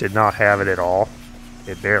 Reach did not have it at all.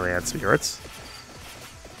 It barely had spirits.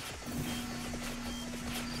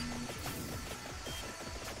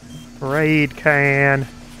 Raid can.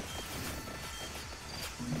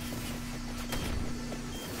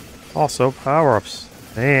 Also, power-ups.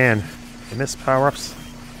 Man, I miss power-ups.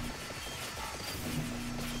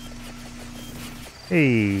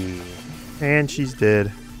 Hey, and she's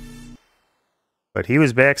dead. But he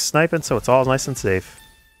was back sniping, so it's all nice and safe.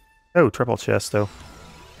 Oh, triple chest, though.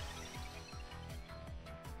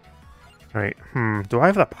 Alright, do I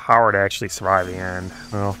have the power to actually survive the end?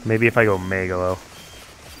 Well, maybe if I go Megalo.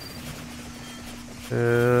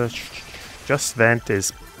 Just Vent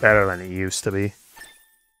is better than it used to be.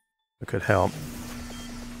 It could help.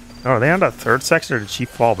 Oh, are they on the third section, or did she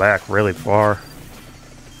fall back really far?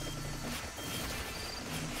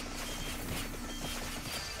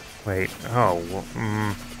 Wait, oh,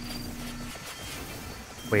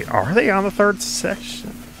 wait, are they on the third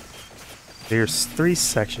section? There's 3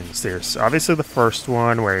 sections. There's obviously the first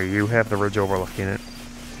one where you have the ridge overlooking it.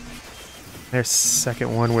 There's the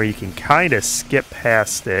second one where you can kind of skip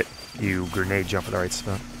past it. You grenade jump at the right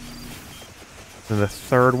spot. And the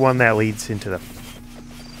third one that leads into the...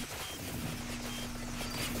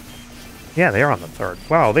 Yeah, they are on the third.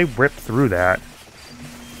 Wow, they ripped through that.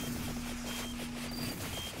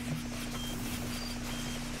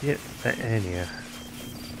 Get the Enya.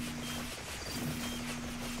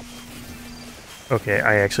 Okay,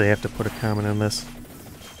 I actually have to put a comment on this.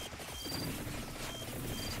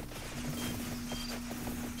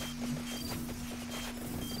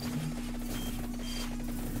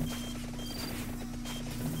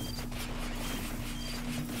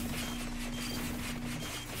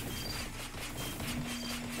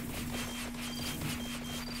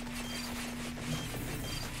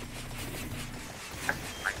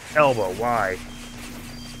 Elbow, why?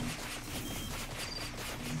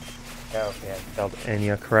 Okay, I spelled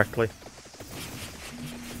Enya correctly.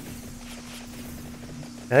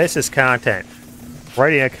 Now this is content.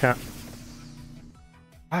 Writing a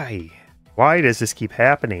Why? Why does this keep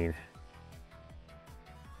happening?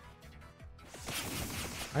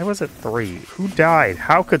 Why was it 3? Who died?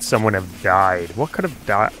 How could someone have died? What could have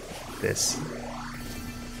died? This.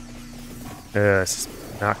 This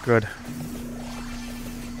is not good.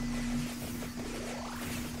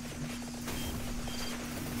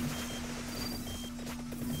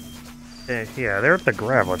 Yeah, they're at the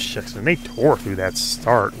gravel shifts, and they tore through that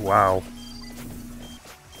start. Wow.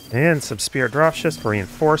 And some spirit drop shifts for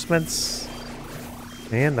reinforcements.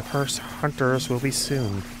 And the first hunters will be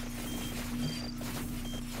soon.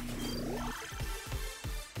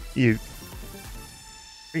 You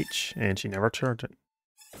reach, and she never charged it.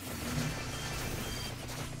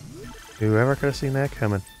 Whoever could have seen that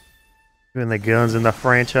coming? Even the guns in the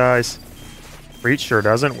franchise. Reach sure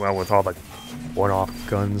doesn't. Well, with all the one-off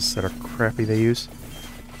guns that are crappy they use.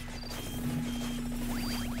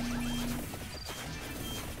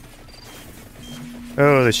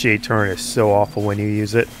 Oh, the shade turn is so awful when you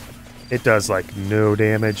use it. It does like no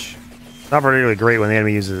damage. Not particularly great when the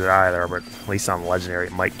enemy uses it either, but at least on Legendary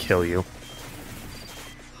it might kill you.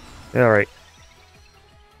 Alright.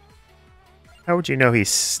 How would you know he's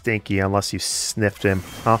stinky unless you sniffed him,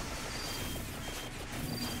 huh?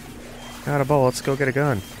 Got a bullet, let's go get a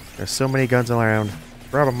gun. There's so many guns around.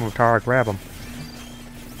 Grab him, Matara, grab him.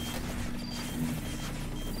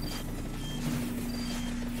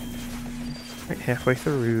 Right, halfway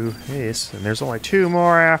through. Yes, and there's only 2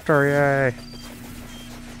 more after, yay!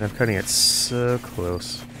 I'm cutting it so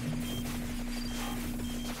close.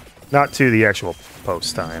 Not to the actual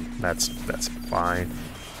post time. That's fine.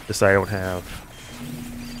 Just I don't have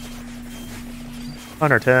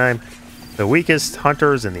hunter time. The weakest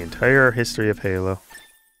hunters in the entire history of Halo.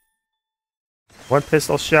 1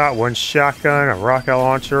 pistol shot, 1 shotgun, a rocket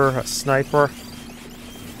launcher, a sniper.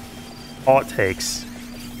 All it takes.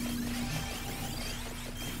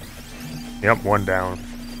 Yep, 1 down.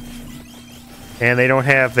 And they don't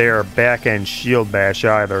have their back-end shield bash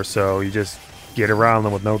either, so you just get around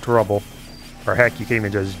them with no trouble. Or heck, you can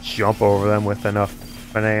even just jump over them with enough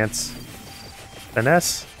finesse.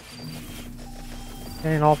 Finesse?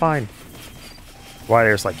 Ain't all fine. Why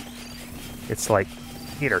there's like... It's like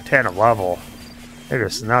 8 or 10 a level. They're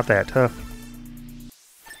just not that tough.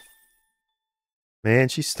 Man,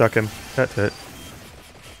 she stuck him. Tut-tut.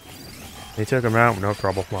 They took him out, no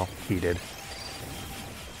trouble. Well, he did.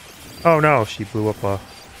 Oh no, she blew up a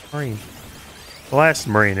Marine. The last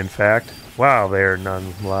Marine, in fact. Wow, there are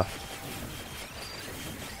none left.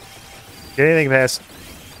 Anything past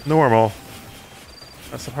normal.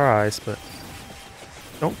 A surprise, but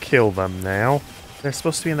don't kill them now. They're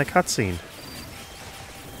supposed to be in the cutscene.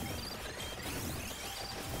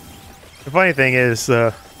 The funny thing is,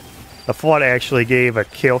 the Flood actually gave a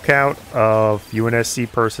kill count of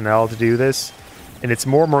UNSC personnel to do this, and it's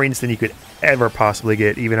more Marines than you could ever possibly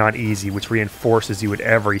get, even on easy, which reinforces you in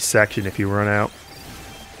every section if you run out.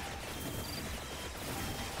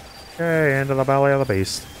 Okay, into the belly of the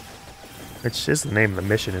beast. Which is the name of the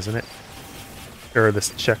mission, isn't it? Or this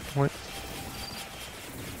checkpoint.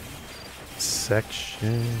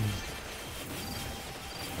 Section.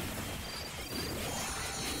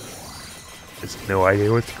 Just no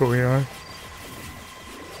idea what's going on.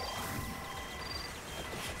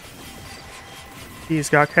 He's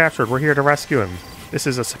got captured. We're here to rescue him. This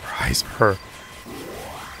is a surprise for her.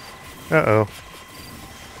 Uh-oh.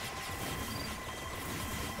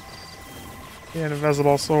 Yeah, an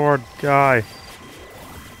invisible sword guy.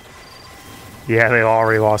 Yeah, they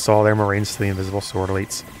already lost all their Marines to the invisible sword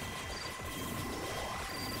elites.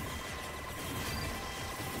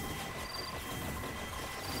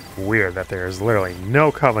 Weird that there's literally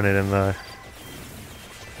no Covenant in the...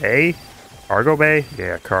 Bay? Cargo Bay?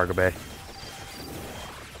 Yeah, Cargo Bay.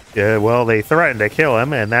 Yeah, well, they threatened to kill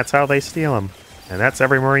him, and that's how they steal him. And that's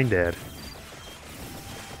every Marine dead.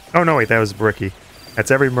 Oh, no, wait, that was Bricky.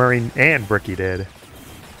 That's every Marine and Bricky dead.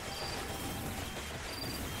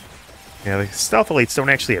 Yeah, the stealth elites don't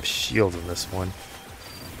actually have shields in this one.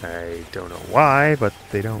 I don't know why, but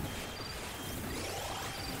they don't.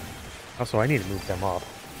 Also, I need to move them up.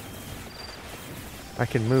 I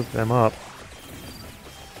can move them up.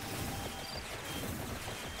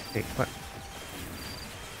 Hey, what?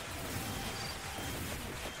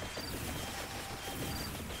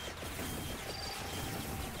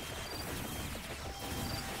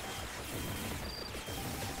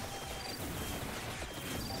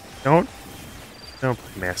 Don't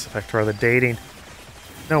play Mass Effect or the dating.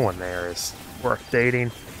 No one there is worth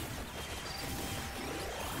dating.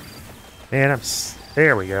 Man,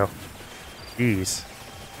 there we go. Jeez.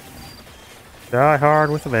 Die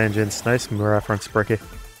hard with a vengeance. Nice reference, Bricky.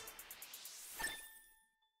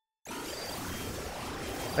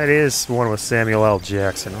 That is one with Samuel L.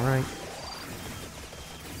 Jackson, right?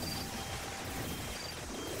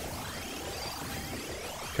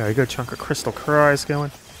 Got a good chunk of crystal cries going.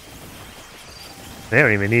 They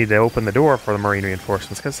don't even need to open the door for the marine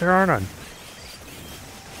reinforcements because there are none.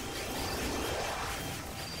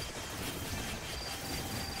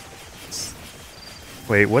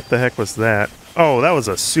 Wait, what the heck was that? Oh, that was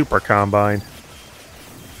a super combine.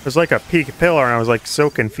 It was like a peak pillar and I was like so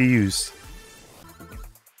confused.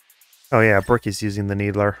 Oh yeah, Bricky's using the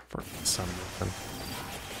needler for some reason.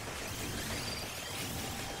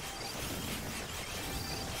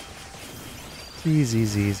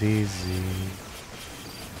 Z.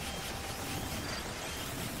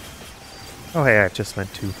 Oh hey, I just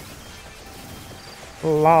meant to.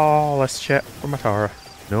 Lawless chat for Matara.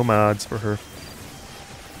 No mods for her.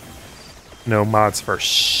 No mods for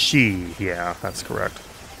she. Yeah, that's correct.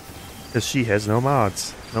 Because she has no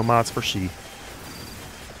mods. No mods for she.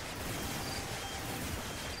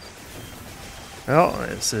 Well,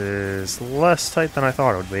 this is less tight than I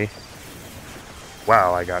thought it would be.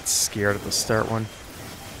 Wow, I got scared at the start one.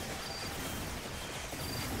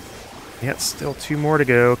 Yet still 2 more to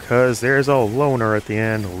go, because there's a loner at the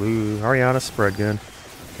end. Ariana spread gun.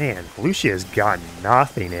 Man, Lucia's got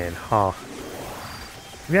nothing in, huh?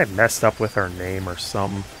 Maybe I messed up with her name or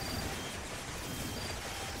something.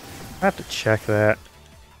 I have to check that.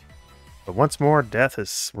 But once more, death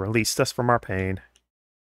has released us from our pain.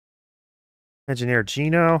 Engineer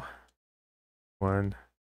Gino. 1.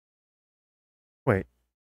 Wait.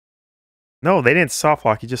 No, they didn't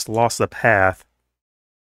softlock, he just lost the path.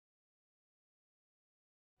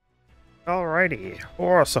 Alrighty.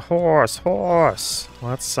 Horse.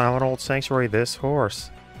 Let's summon old sanctuary this horse.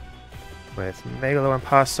 With Megalo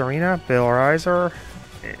Impostorina, Bill Reiser,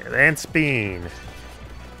 and Speen.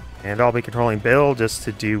 And I'll be controlling Bill just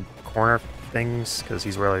to do corner things, because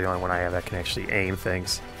he's really the only one I have that can actually aim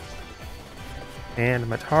things. And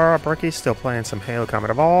Matara, Bricky still playing some Halo Combat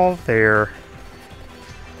Evolved. They're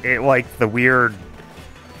like the weird...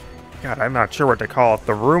 God, I'm not sure what to call it.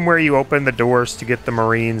 The room where you open the doors to get the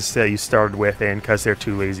Marines that you started with in because they're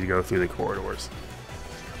too lazy to go through the corridors.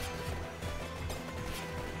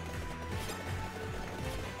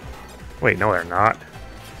 Wait, no they're not.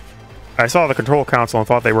 I saw the control console and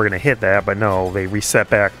thought they were going to hit that, but no, they reset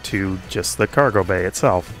back to just the cargo bay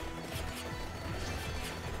itself.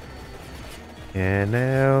 And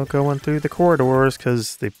now going through the corridors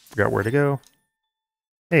because they forgot where to go.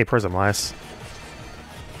 Hey, Prism Lass.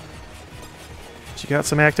 She got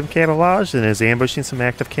some active camouflage and is ambushing some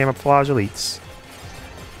active camouflage elites.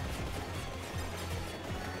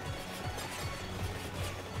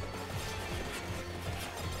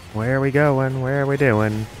 Where are we going? Where are we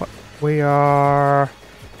doing? What we are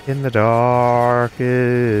in the dark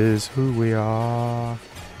is who we are.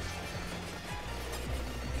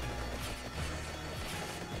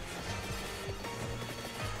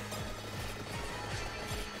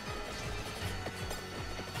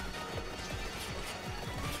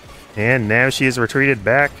 And now she has retreated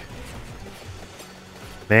back.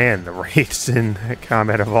 Man, the raids in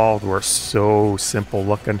Combat Evolved were so simple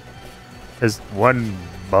looking. There's one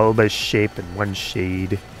bulbous shape and one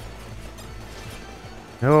shade.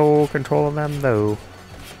 No control of them though.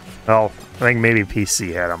 Well, I think maybe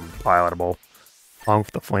PC had them pilotable. Along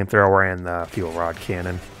with the flamethrower and the fuel rod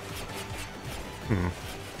cannon.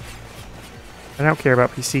 I don't care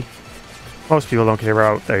about PC. Most people don't care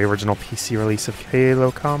about the original PC release of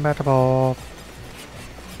Halo Combat Evolved.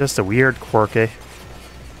 Just a weird quirky.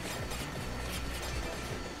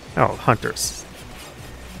 Oh, hunters.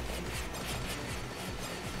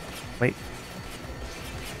 Wait.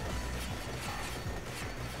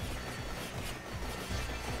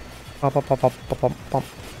 Bum.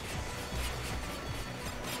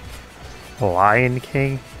 Lion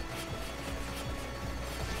King.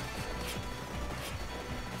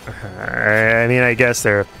 I mean, I guess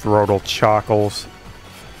they're throttle chockles.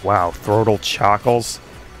 Wow, throttle chockles.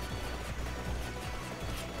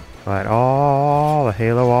 But all the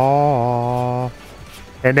Halo all.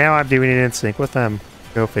 And now I'm doing it in sync with them.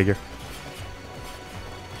 Go figure.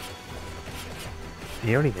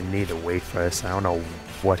 You don't even need to wait for this. I don't know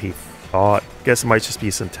what he thought. Guess it might just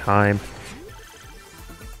be some time.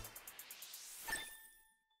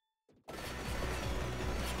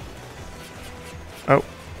 Oh.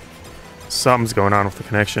 Something's going on with the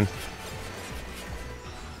connection.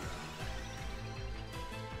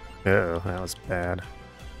 Uh-oh, that was bad.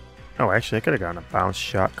 Oh, actually, I could have gotten a bounce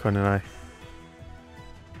shot, couldn't I?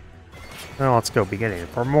 Well, let's go beginning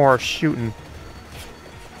for more shooting.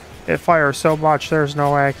 It fires so much, there's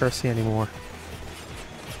no accuracy anymore.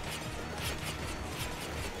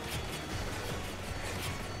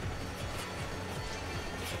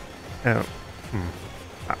 Oh.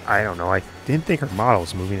 I don't know. I didn't think her model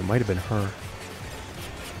was moving. It might have been her.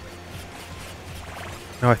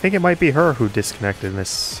 No, I think it might be her who disconnected in this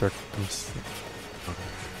circumstance.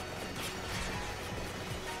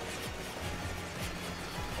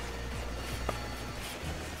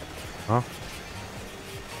 Huh?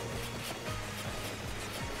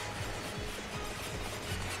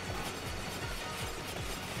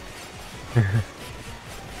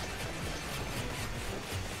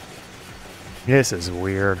 This is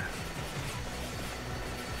weird.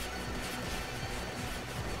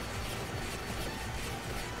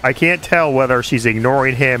 I can't tell whether she's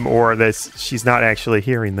ignoring him or this she's not actually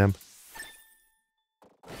hearing them.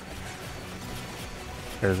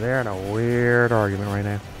 Because they're in a weird argument right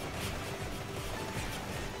now.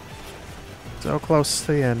 So close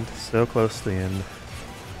to the end. So close to the end.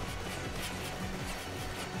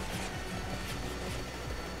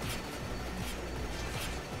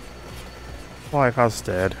 Life has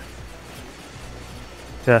dead.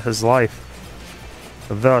 Death is life.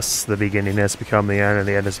 Thus, the beginning has become the end, and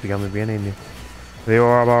the end has become the beginning. The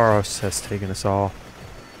Ouroboros has taken us all.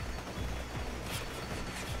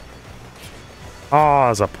 Ah,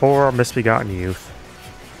 as a poor, misbegotten youth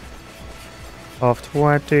of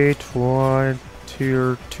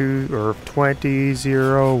 2022 or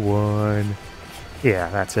 2001. Yeah,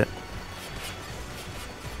 that's it.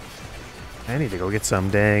 I need to go get some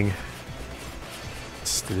dang.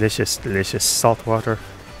 It's delicious, delicious salt water.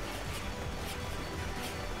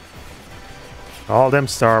 All them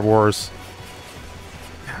Star Wars.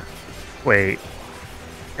 Wait.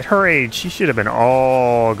 At her age, she should have been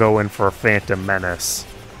all going for Phantom Menace.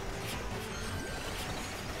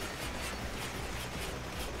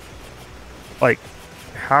 Like,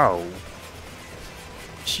 how?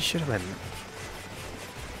 She should have been...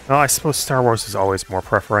 Well, I suppose Star Wars is always more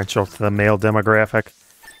preferential to the male demographic.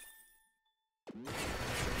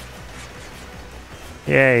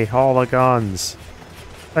 Yay, all the guns.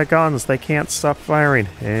 The guns, they can't stop firing.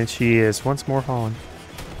 And she is once more fallen.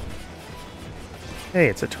 Hey,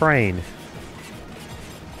 it's a train.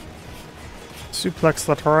 Suplex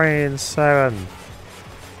the train, 7.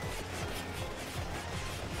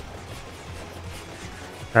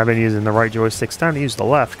 I've been using the right joystick. Time to use the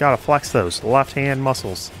left. Gotta flex those left-hand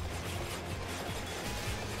muscles.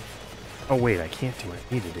 Oh wait, I can't do what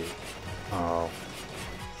I need to do. Oh.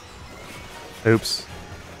 Oops.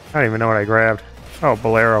 I don't even know what I grabbed. Oh,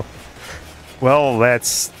 Bolero. Well,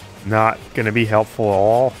 that's not gonna be helpful at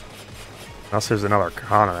all. Unless there's another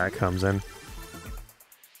Grana that comes in.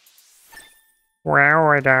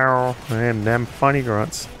 Wow, and them funny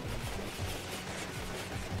grunts.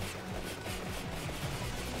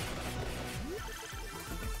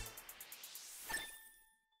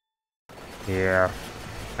 Yeah.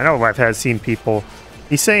 I know I've seen people...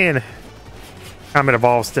 He's saying Combat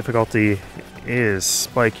Evolved's difficulty is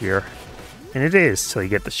spikier. And it is till you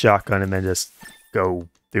get the shotgun and then just go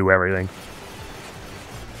do everything.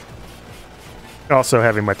 Also,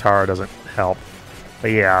 having Matara doesn't help.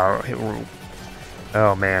 But yeah...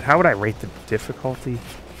 Oh man, how would I rate the difficulty?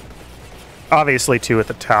 Obviously 2 at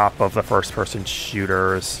the top of the first-person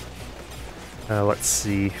shooters. Let's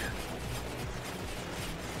see.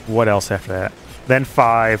 What else after that? Then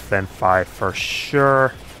 5 for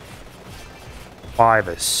sure. 5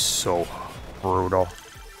 is so brutal.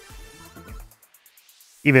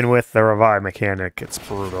 Even with the revive mechanic, it's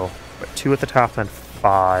brutal. But 2 at the top, then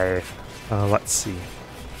 5. Let's see.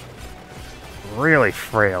 Really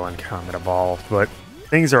frail in Combat Evolved, but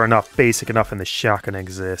things are enough, basic enough, and the shotgun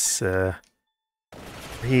exists. 3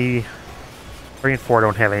 and 4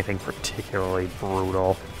 don't have anything particularly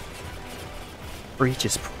brutal. Breach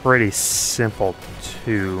is pretty simple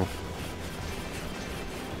too.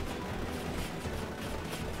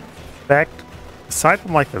 In fact, aside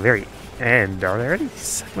from like the very end, are there any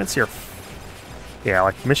segments here? Yeah,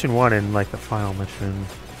 like mission 1 and like the final mission.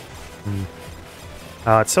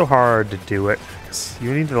 It's so hard to do it because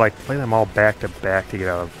you need to like play them all back to back to get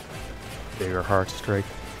a bigger heart strike.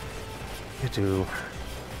 You do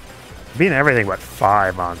being everything but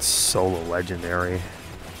 5 on solo legendary.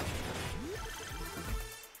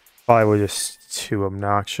 Probably was just too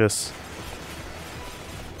obnoxious.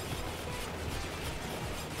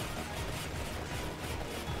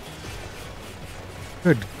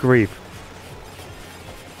 Good grief.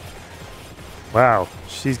 Wow,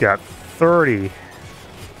 she's got 30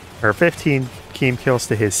 or 15 team kills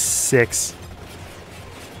to his 6.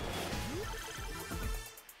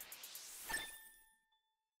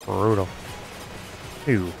 Brutal.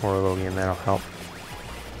 Ooh, Horologian, that'll help.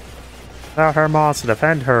 Allow her mods to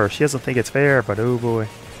defend her. She doesn't think it's fair, but oh boy.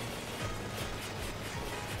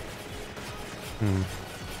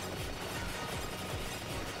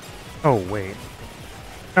 Oh, wait.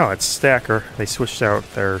 Oh, it's Stacker. They switched out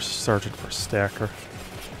their sergeant for Stacker.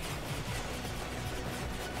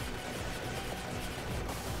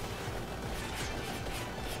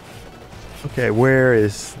 Okay, where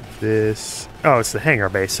is this? Oh, it's the hangar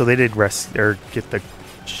base. So they did rest or get the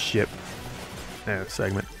ship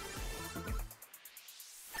segment.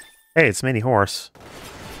 Hey, it's Mini Horse.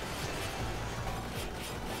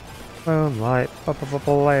 Moonlight,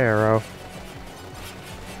 Bolero.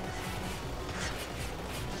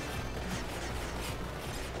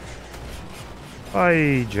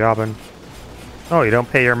 Hi, jobbing. Oh, you don't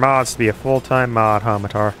pay your mods to be a full-time mod, huh,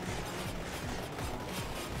 Matar?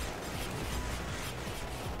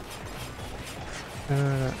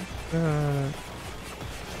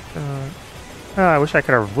 I wish I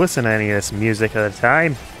could have listened to any of this music at the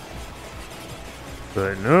time.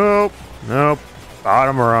 But nope, nope.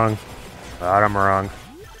 Bottom rung. Bottom rung.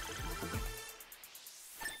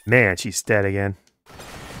 Man, she's dead again.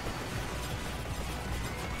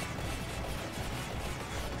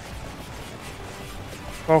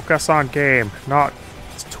 Focus on game, not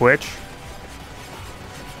Twitch.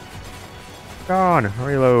 Gone.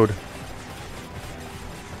 Reload.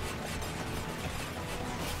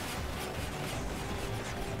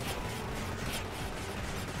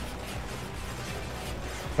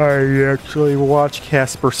 I actually watched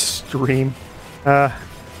Casper's stream. I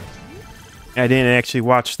didn't actually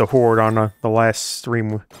watch the Horde on the last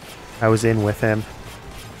stream I was in with him,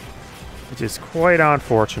 which is quite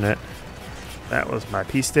unfortunate. That was my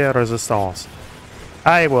piece de resistance.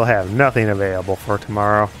 I will have nothing available for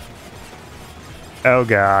tomorrow. Oh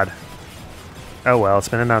god. Oh well, it's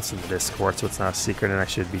been announced in the Discord, so it's not a secret, and I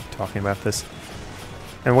should be talking about this.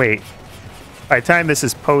 And wait. By the time this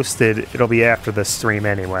is posted, it'll be after the stream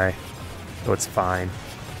anyway, so it's fine.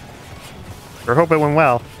 I hope it went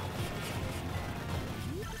well.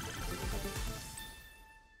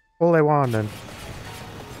 Holy Wandin.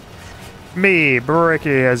 Me,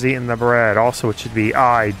 Bricky has eaten the bread. Also, it should be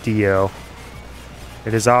I, Dio.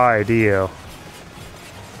 It is I, Dio,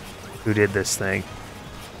 who did this thing.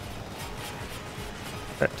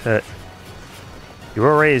 Tut. You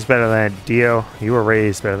were raised better than that, Dio. You were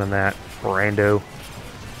raised better than that, Brando.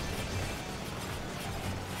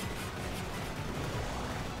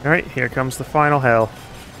 Alright, here comes the final hell.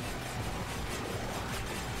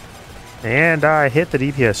 And I hit the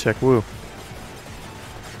DPS check, woo.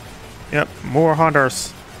 Yep, more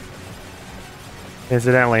hunters.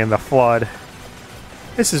 Incidentally, in the flood.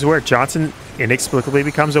 This is where Johnson inexplicably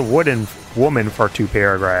becomes a wooden woman for 2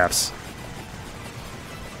 paragraphs.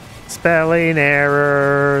 Spelling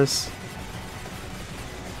errors.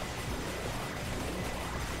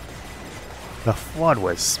 The flood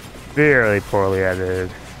was very poorly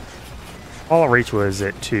edited. All reach was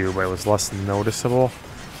it too, but it was less noticeable.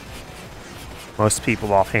 Most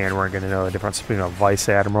people offhand weren't going to know the difference between a vice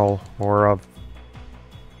admiral or a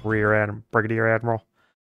brigadier admiral.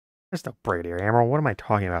 There's no brigadier admiral. What am I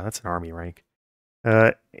talking about? That's an army rank.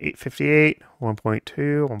 858,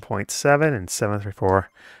 1.2, 1.7, and 734.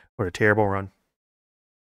 What a terrible run.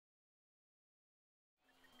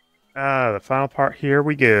 The final part, here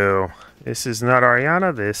we go. This is not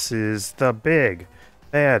Ariana, this is the big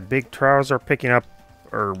Trouser picking up,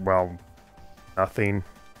 or, well, nothing.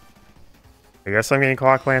 I guess I'm getting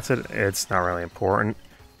clock lanced. It's not really important.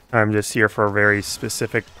 I'm just here for a very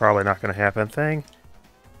specific, probably not going to happen thing.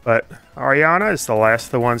 But Ariana is the last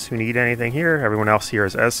of the ones who need anything here. Everyone else here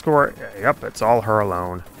is escort. Yep, it's all her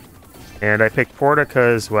alone. And I picked Porta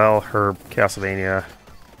because, well, her Castlevania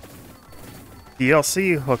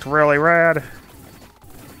DLC looked really rad.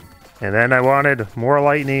 And then I wanted more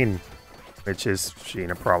lightning, which is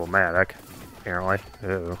Gina problematic, apparently.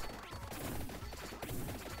 Ew.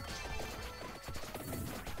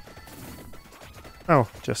 Oh,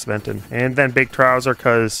 just vented. And then Big Trouser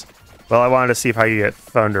because, well, I wanted to see if I could get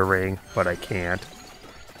Thunder Ring, but I can't.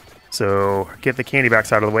 So, get the candy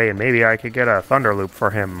box out of the way, and maybe I could get a Thunder Loop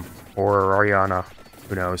for him, or Ariana.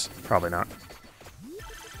 Who knows? Probably not.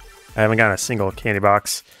 I haven't gotten a single candy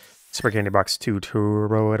box, Super Candy Box 2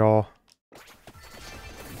 Turbo at all.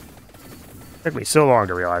 It took me so long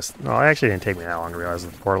to realize. No, it actually didn't take me that long to realize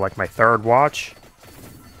before, like my third watch.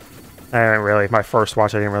 My first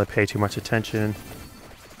watch I didn't really pay too much attention.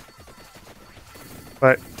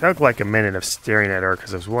 But it took like a minute of staring at her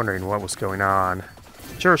because I was wondering what was going on.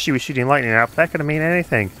 Sure, she was shooting lightning out, but that could have mean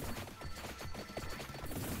anything.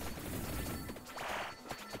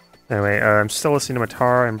 Anyway, I'm still listening to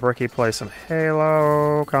Matara and Bricky play some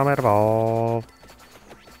Halo Combat Evolved.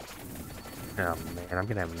 Oh man, I'm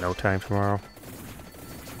gonna have no time tomorrow.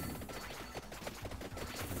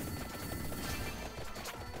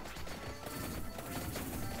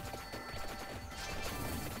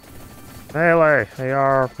 Melee! They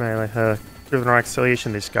are melee. Through the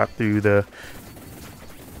reconciliation, they just got through the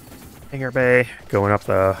hangar bay, going up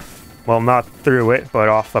the... Well, not through it, but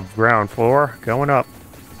off the ground floor. Going up.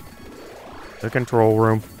 The control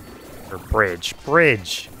room. Or bridge.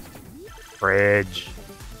 Bridge! Bridge.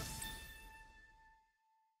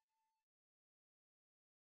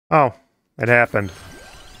 Oh, it happened.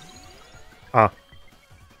 Huh.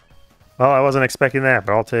 Well, I wasn't expecting that,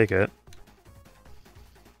 but I'll take it.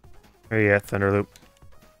 Where you at, Thunderloop?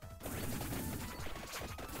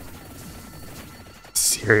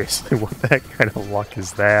 Seriously, what that kind of luck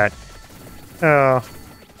is that? Oh.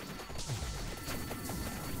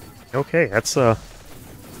 Okay, that's a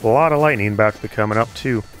lot of lightning about to be coming up,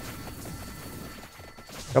 too.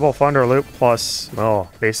 Double Thunderloop plus,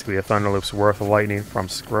 well, basically a Thunderloop's worth of lightning from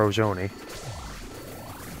Scorej-Oni.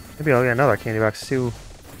 Maybe I'll get another candy box, too.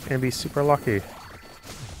 Gonna be super lucky.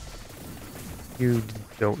 You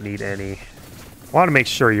don't need any. I want to make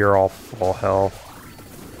sure you're all full health.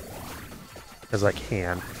 Because I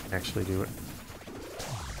can actually do it.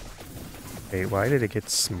 Wait, why did it get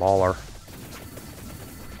smaller?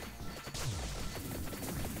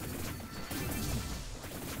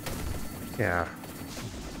 Yeah.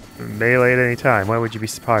 Melee at any time. Why would you be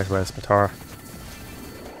surprised by this, Matara?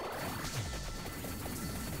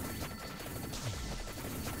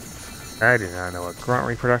 I do not know what grunt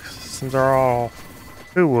reproduction systems are all.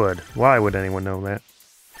 Who would? Why would anyone know that?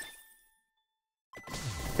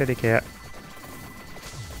 Kitty cat.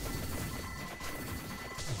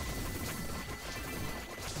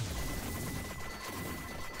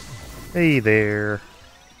 Hey there.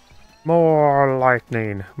 More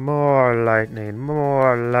lightning, more lightning,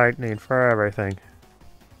 more lightning for everything.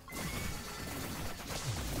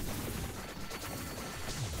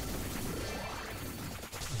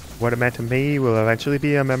 What it meant to me will eventually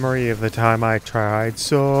be a memory of the time I tried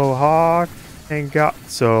so hard and got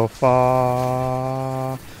so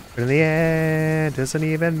far. But in the end, it doesn't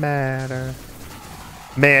even matter.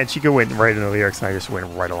 Man, she could went right into the lyrics and I just went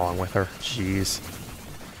right along with her. Jeez.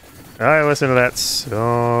 I listen to that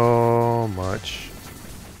so much.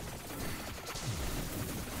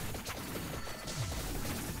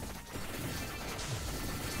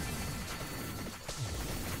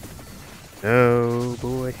 Oh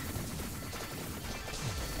boy.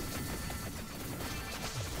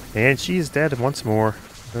 And she's dead once more.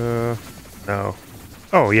 No.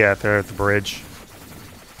 Oh yeah, they're at the bridge.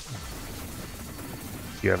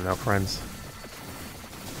 You have no friends.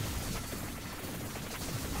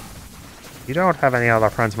 You don't have any other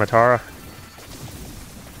friends, Matara.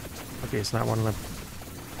 Okay, it's not one of them.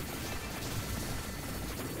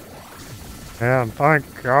 And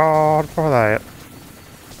thank God for that.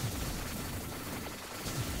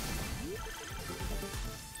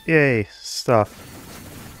 Yay, stuff.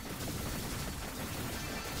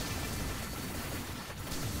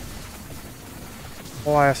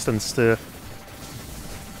 Blast and stuff.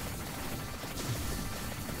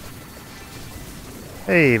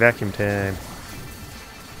 Hey, vacuum time.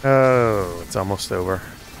 Oh, it's almost over.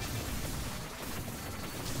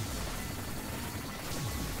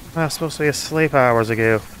 I was supposed to be asleep hours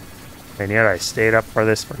ago. And yet I stayed up for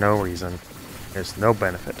this for no reason. There's no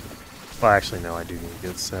benefit. Well, actually, no, I do need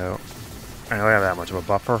it, so... I don't have that much of a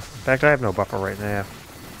buffer. In fact, I have no buffer right now.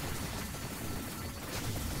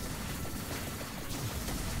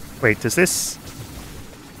 Wait, does this...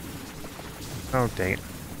 Oh, dang it.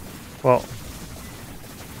 Well...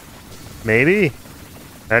 Maybe?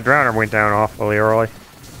 That drowner went down awfully early.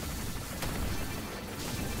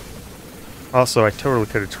 Also, I totally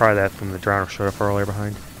could have tried that from the drowner showed up earlier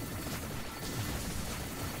behind.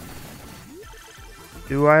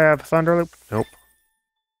 Do I have Thunderloop? Nope.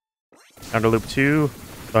 Thunderloop 2.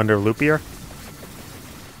 Thunderloopier.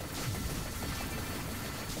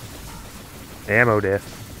 Ammo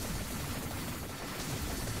death.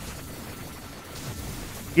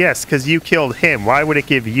 Yes, because you killed him. Why would it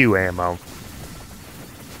give you ammo?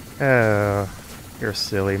 Oh, you're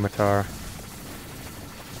silly, Matara.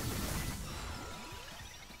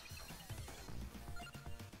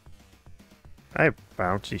 I have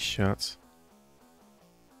bouncy shots.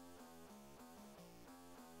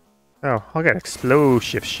 Oh, I'll get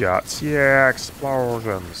explosive shots. Yeah,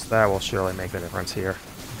 explosions. That will surely make the difference here.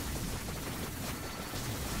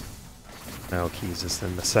 No keys is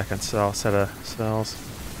in the second cell, set of cells.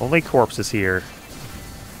 Only corpses here.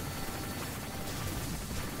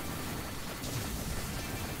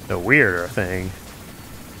 The weirder thing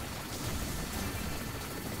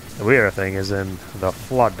is in the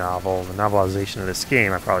Flood novel, the novelization of this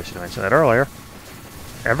game. I probably should have mentioned that earlier.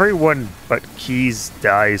 Everyone but Keys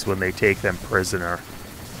dies when they take them prisoner.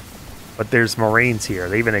 But there's Marines here.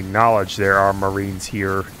 They even acknowledge there are Marines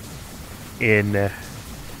here in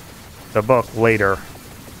the book later.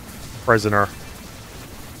 Prisoner.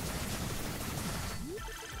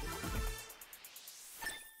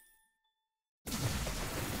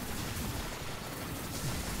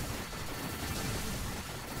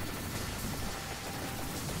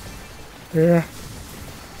 Yeah.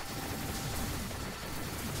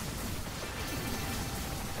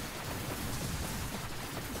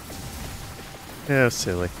 Yeah,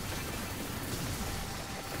 silly.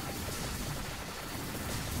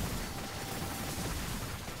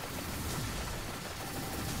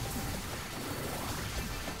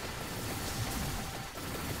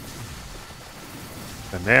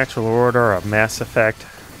 The natural order of Mass Effect.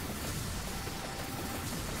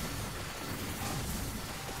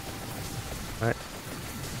 Right.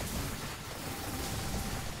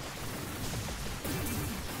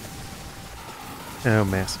 Oh,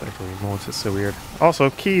 Mass Effect remotes is so weird.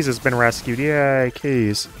 Also, Keys has been rescued. Yay,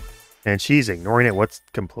 Keys. And she's ignoring it what's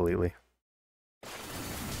completely.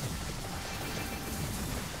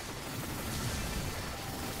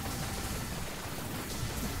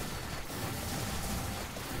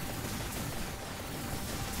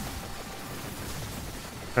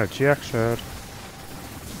 Ejection.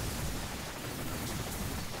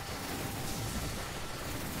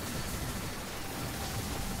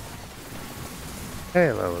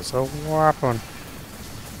 Halo is a weapon.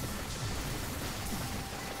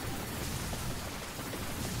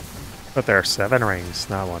 But there are 7 rings,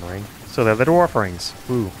 not 1 ring. So they're the dwarf rings.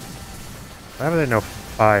 Ooh. Why have there no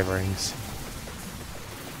 5 rings?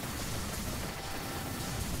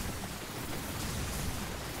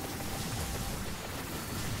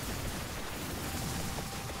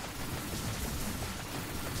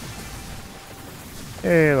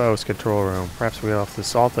 Halo's control room. Perhaps we'll have to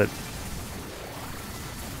assault it.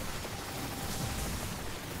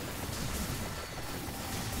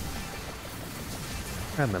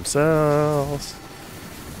 And themselves.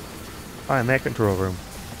 Find that control room.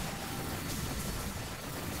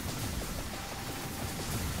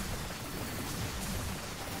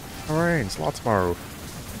 Alright, lots more.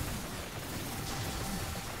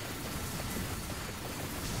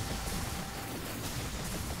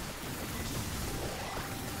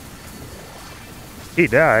 He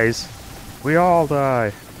dies. We all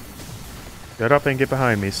die. Get up and get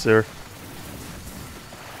behind me, sir.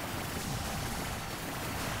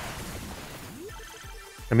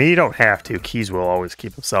 I mean, you don't have to. Keys will always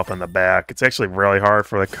keep himself in the back. It's actually really hard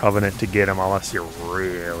for the Covenant to get him unless you're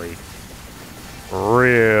really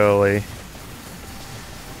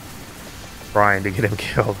trying to get him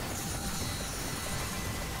killed.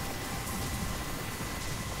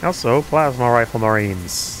 Also, Plasma Rifle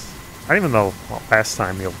Marines. I don't even know last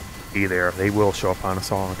time you'll be there. They will show up on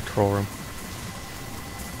us all in the control room.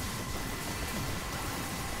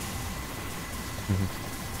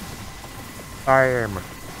 Fire.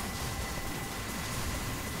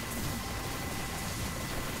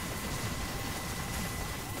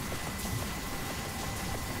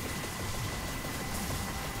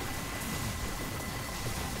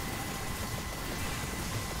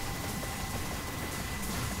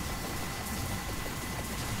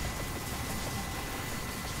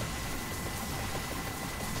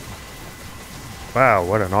 Wow,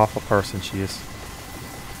 what an awful person she is.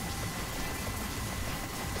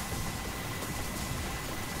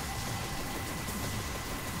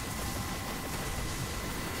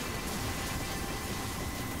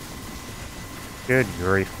 Good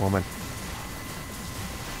grief, woman.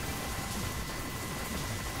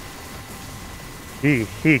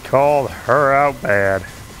 He called her out bad.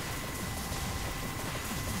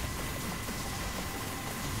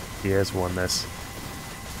 He has won this.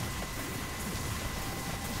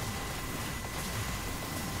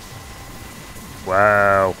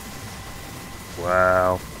 Wow.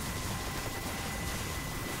 Wow.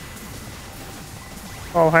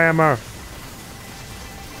 Oh, hammer.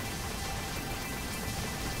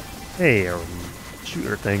 Hey,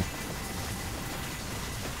 shooter thing.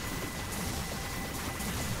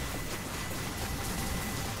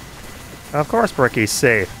 Of course Bricky's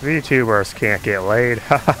safe. VTubers can't get laid.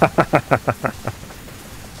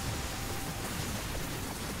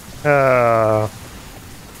 Oh.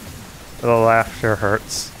 The laughter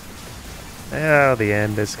hurts. Oh, the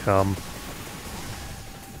end has come.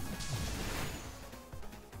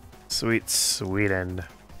 Sweet, sweet end.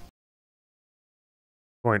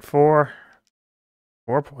 0.4,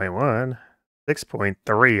 4.1,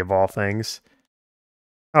 6.3 of all things.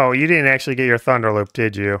 Oh, you didn't actually get your Thunder Loop,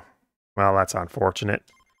 did you? Well, that's unfortunate.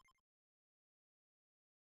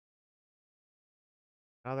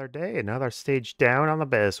 Another day, another stage down on the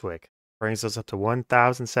BESWEC. Brings us up to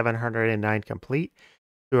 1,709 complete.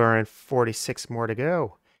 246 more to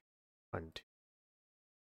go. 1, 2,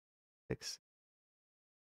 6,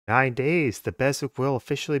 9 days. The BESWEC will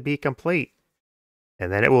officially be complete.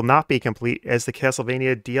 And then it will not be complete as the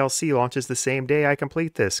Castlevania DLC launches the same day I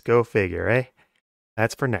complete this. Go figure, eh?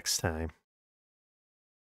 That's for next time.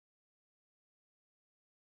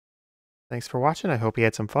 Thanks for watching. I hope you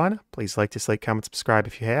had some fun. Please like, dislike, comment, subscribe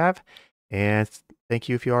if you have. And thank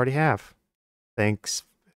you if you already have. Thanks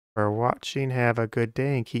for watching. Have a good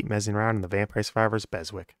day and keep mezzing around in the Vampire Survivors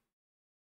BESWEC.